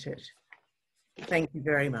eliminate it. Thank you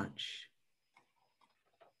very much.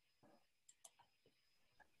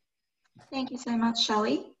 Thank you so much,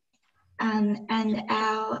 Shelley. And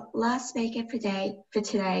our last speaker for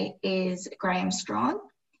today is Graham Strachan.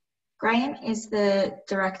 Graham is the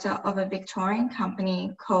director of a Victorian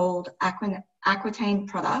company called Aquatain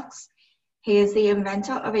Products. He is the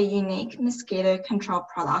inventor of a unique mosquito control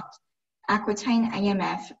product, Aquatain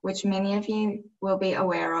AMF, which many of you will be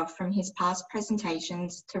aware of from his past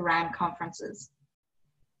presentations to RAM conferences.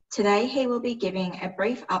 Today, he will be giving a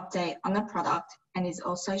brief update on the product and is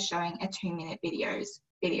also showing a 2-minute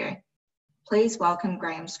video. Please welcome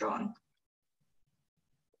Graham Strachan.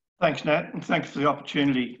 Thanks, Nat, and thanks for the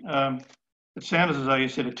opportunity. It sounded as though you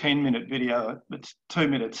said a 10-minute video. It's 2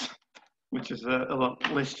 minutes, which is a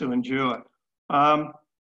lot less to endure.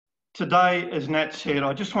 Today, as Nat said,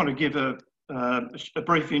 I just want to give a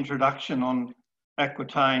brief introduction on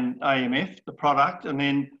Aquatain AMF, the product, and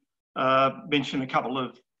then mention a couple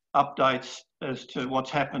of updates as to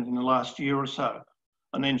what's happened in the last year or so,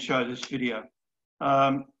 and then show this video.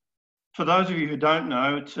 For those of you who don't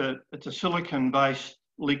know, it's a silicon-based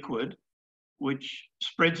liquid which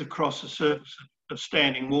spreads across the surface of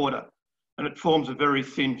standing water, and it forms a very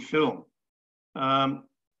thin film.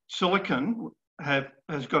 Silicon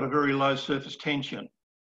has got a very low surface tension,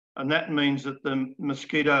 and that means that the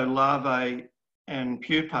mosquito larvae and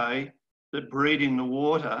pupae that breed in the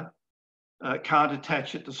water can't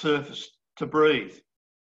attach at the surface to breathe,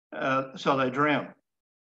 so they drown.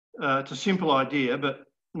 It's a simple idea, but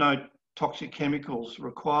no toxic chemicals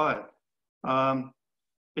required.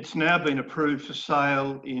 It's now been approved for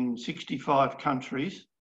sale in 65 countries,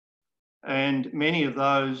 and many of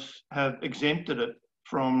those have exempted it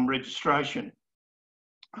from registration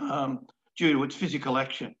due to its physical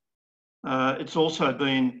action. It's also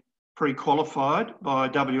been pre-qualified by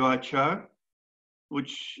WHO,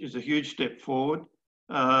 which is a huge step forward,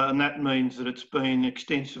 and that means that it's been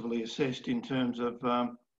extensively assessed in terms of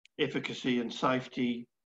efficacy and safety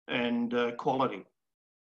and quality.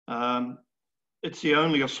 It's the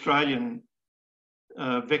only Australian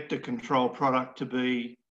vector control product to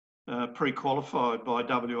be pre-qualified by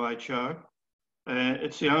WHO.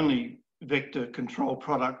 It's the only vector control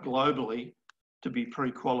product globally to be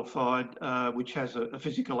pre-qualified, which has a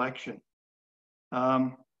physical action.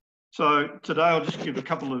 So today I'll just give a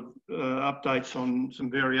couple of updates on some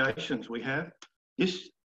variations we have. These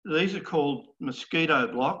are called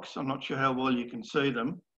mosquito blocks. I'm not sure how well you can see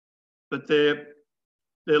them, but they're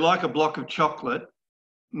like a block of chocolate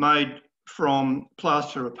made from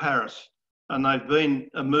plaster of Paris, and they've been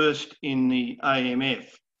immersed in the AMF.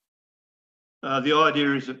 The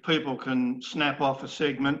idea is that people can snap off a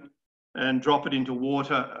segment and drop it into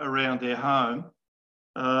water around their home,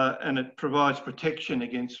 and it provides protection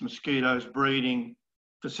against mosquitoes breeding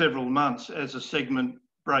for several months as a segment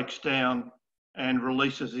breaks down and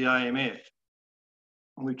releases the AMF.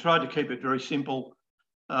 And we tried to keep it very simple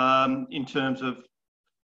in terms of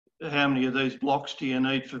how many of these blocks do you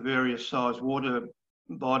need for various size water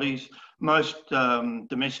bodies. Most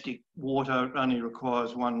domestic water only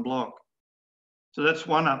requires 1 block. So that's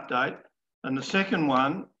one update. And the second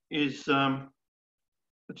one is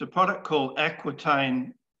it's a product called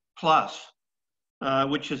Aquatain Plus,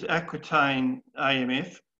 which is Aquatain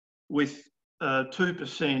AMF with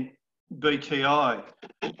 2% BTI.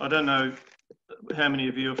 I don't know how many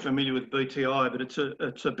of you are familiar with BTI, but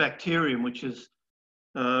it's a bacterium which is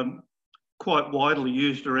quite widely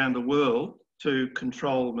used around the world to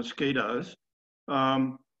control mosquitoes.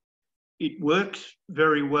 It works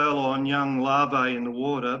very well on young larvae in the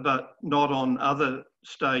water, but not on other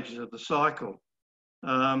stages of the cycle.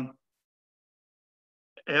 Our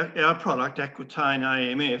product, Aquatain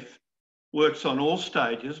AMF, works on all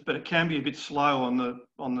stages, but it can be a bit slow on the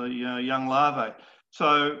young larvae.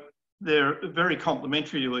 So they're very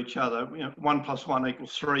complementary to each other. 1 + 1 =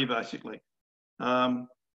 3, basically.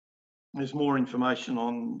 There's more information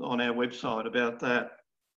on our website about that.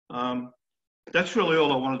 That's really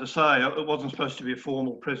all I wanted to say. It wasn't supposed to be a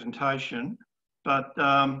formal presentation, but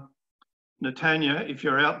Natanya, if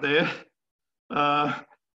you're out there,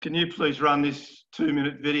 can you please run this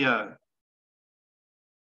 2-minute video?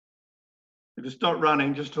 If it's not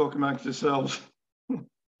running, just talk amongst yourselves.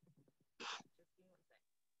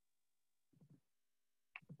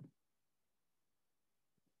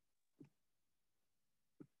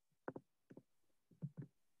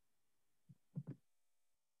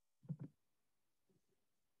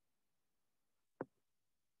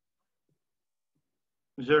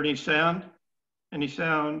 Is there any sound? Any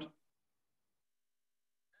sound?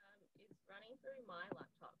 It's running through my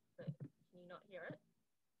laptop, but can you not hear it?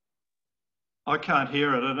 I can't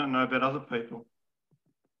hear it. I don't know about other people.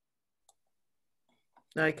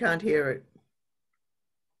 No, I can't hear it.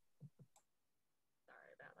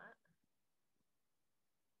 Sorry about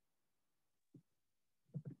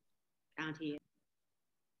that. Can't hear.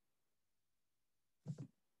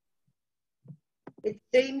 It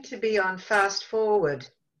seemed to be on fast forward.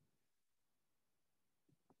 Can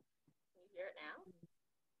you hear it now?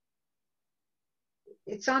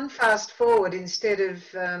 It's on fast forward instead of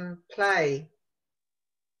play. Hang on.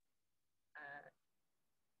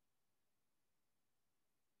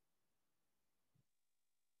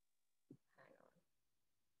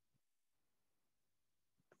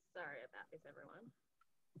 Sorry about this, everyone.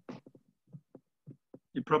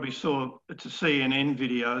 You probably saw, it's a CNN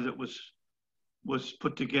video that was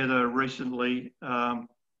put together recently on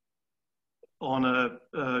a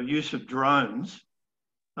use of drones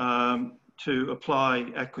to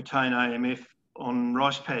apply Aquatain AMF on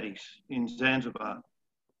rice paddies in Zanzibar.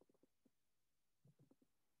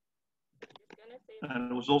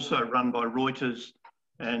 And it was also run by Reuters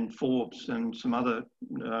and Forbes and some other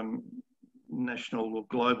national or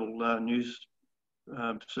global news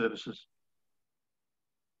services.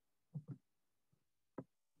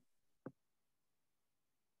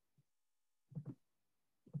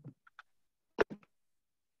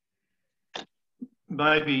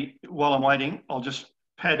 Maybe while I'm waiting, I'll just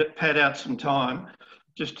pad out some time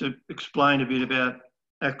just to explain a bit about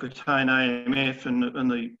Aquatain AMF and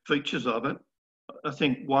the features of it. I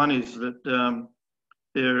think one is that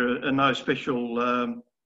there are no special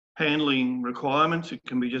handling requirements. It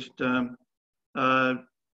can be just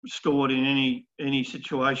stored in any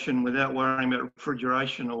situation without worrying about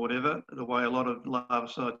refrigeration or whatever, the way a lot of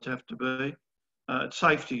larvicides have to be. It's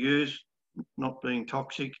safe to use, not being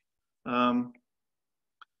toxic.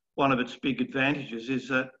 One of its big advantages is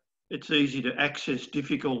that it's easy to access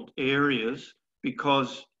difficult areas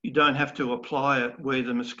because you don't have to apply it where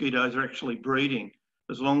the mosquitoes are actually breeding.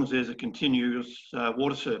 As long as there's a continuous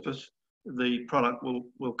water surface, the product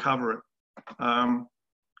will cover it.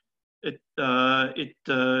 It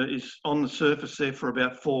is on the surface there for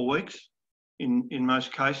about 4 weeks in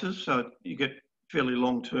most cases, so you get fairly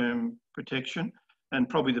long-term protection. And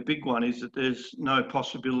probably the big one is that there's no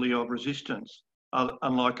possibility of resistance,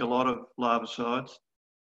 unlike a lot of larvicides,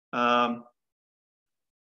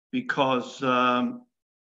 because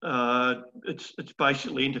it's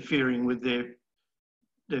basically interfering with their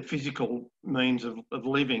physical means of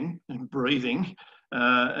living and breathing,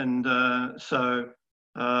 so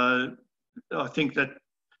I think that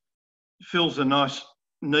fills a nice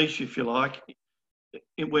niche, if you like,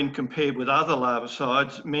 when compared with other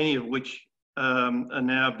larvicides, many of which are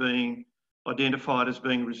now being identified as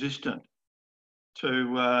being resistant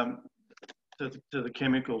to the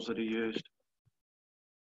chemicals that are used.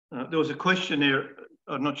 There was a question there,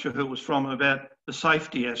 I'm not sure who it was from, about the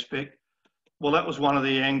safety aspect. Well, that was one of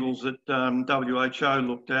the angles that WHO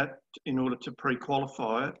looked at in order to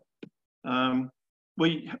pre-qualify it.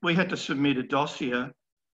 We had to submit a dossier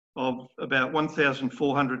of about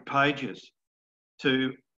 1,400 pages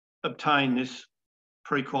to obtain this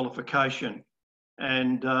pre-qualification.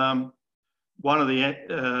 And one of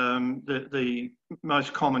the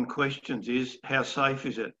most common questions is, how safe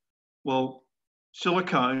is it? Well,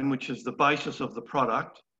 silicone, which is the basis of the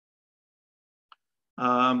product,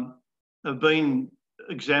 have been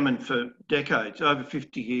examined for decades, over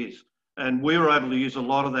 50 years. And we were able to use a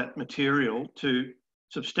lot of that material to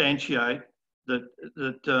substantiate that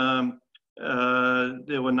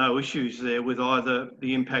there were no issues there with either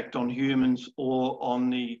the impact on humans or on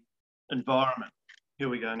the environment. Here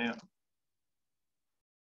we go now.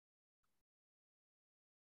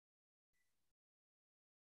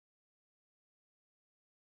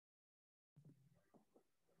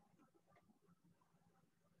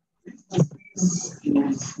 This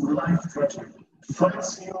is life-threatening.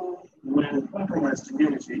 Finds you when compromised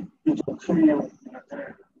immunity, it will kill you in a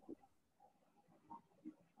day.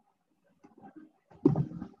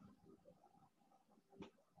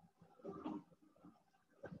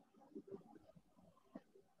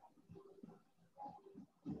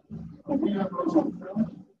 We have lots of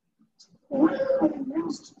film where we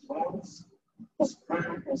used clones to spray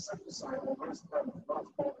insecticide on this kind of blood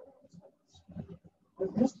border. We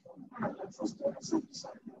used access to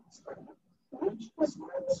insecticide which was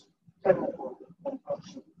meant chemical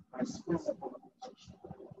concoction as physical concoction.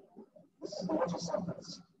 This is the water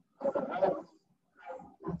samples.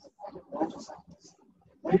 Water samples.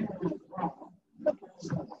 They will grow the place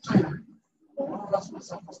of the chain. All that's the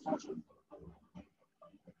surface tension.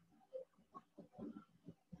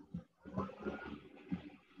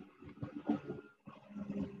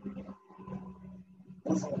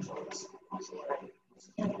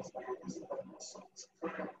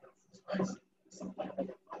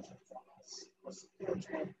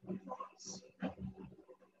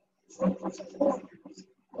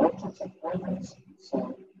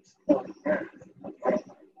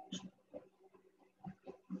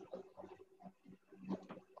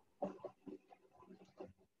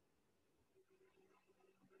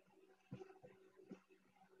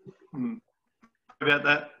 About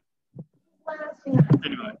that.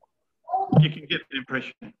 Anyway, you can get the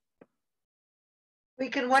impression. We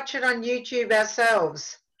can watch it on YouTube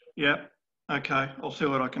ourselves. Yeah. Okay. I'll see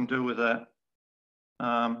what I can do with that.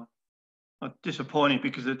 Disappointing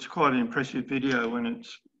because it's quite an impressive video when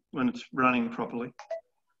it's running properly.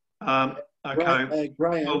 Okay.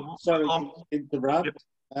 Graham, sorry to interrupt.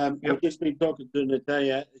 I've just been talking to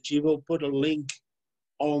Natalia. She will put a link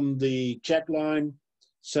on the chat line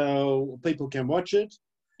so people can watch it.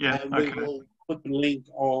 Yeah. And we will put the link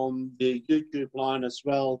on the YouTube line as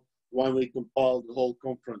well when we compile the whole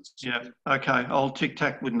conference. Yeah. Okay. I'll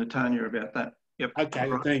tic-tac with Natalia about that. Yep. Okay.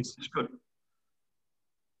 Right. Thanks. That's good.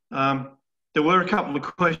 There were a couple of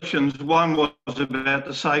questions. One was about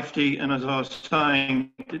the safety, and as I was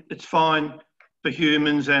saying, it's fine for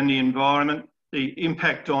humans and the environment. The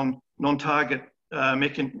impact on non-target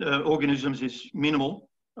organisms is minimal.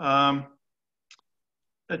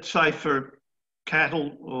 It's safe for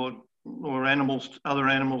cattle or animals, other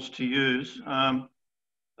animals to use. And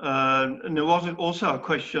there was also a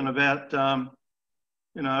question about,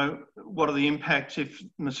 you know, what are the impacts if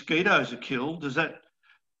mosquitoes are killed? Does that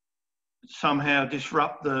somehow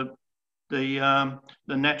disrupt the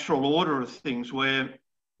natural order of things where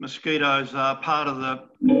mosquitoes are part of the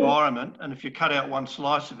environment, and if you cut out one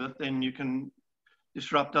slice of it, then you can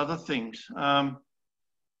disrupt other things?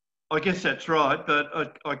 I guess that's right, but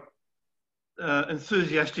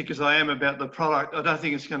enthusiastic as I am about the product, I don't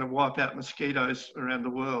think it's going to wipe out mosquitoes around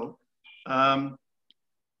the world.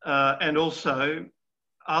 And also,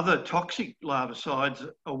 other toxic larvicides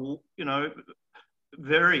are, you know,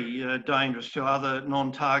 very dangerous to other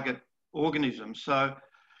non-target organisms. So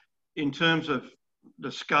in terms of the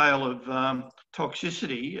scale of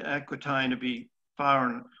toxicity, Aquatain to be far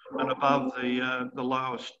and above the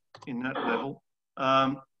lowest in that level.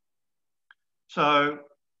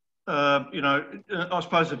 You know, I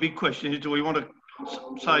suppose the big question is, do we want to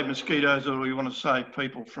save mosquitoes or do we want to save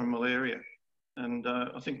people from malaria? And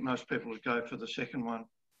I think most people would go for the second one.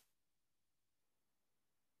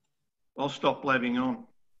 I'll stop blabbing on.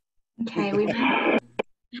 Okay,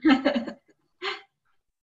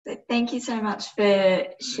 thank you so much for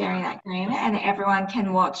sharing that, Graham. And everyone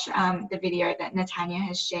can watch the video that Natalia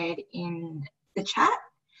has shared in the chat.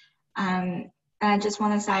 And I just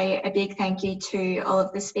want to say a big thank you to all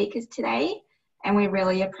of the speakers today. And we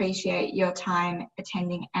really appreciate your time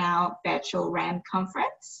attending our virtual RAM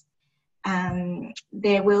conference.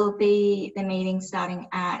 There will be the meeting starting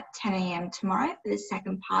at 10 a.m. tomorrow for the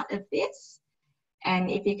second part of this. And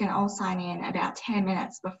if you can all sign in about 10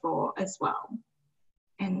 minutes before as well.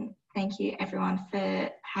 And thank you everyone for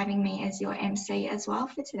having me as your MC as well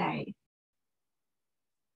for today.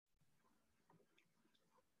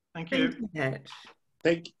 Thank you.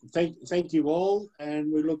 Thank you all,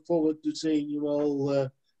 and we look forward to seeing you all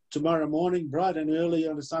tomorrow morning, bright and early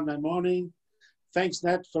on a Sunday morning. Thanks,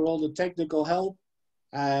 Nat, for all the technical help,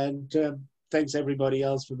 and thanks everybody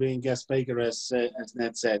else for being guest speaker, as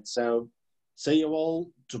Nat said. So, see you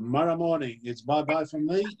all tomorrow morning. It's bye-bye from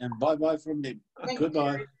me and bye-bye from him.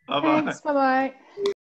 Goodbye. Bye-bye. Thanks, bye-bye.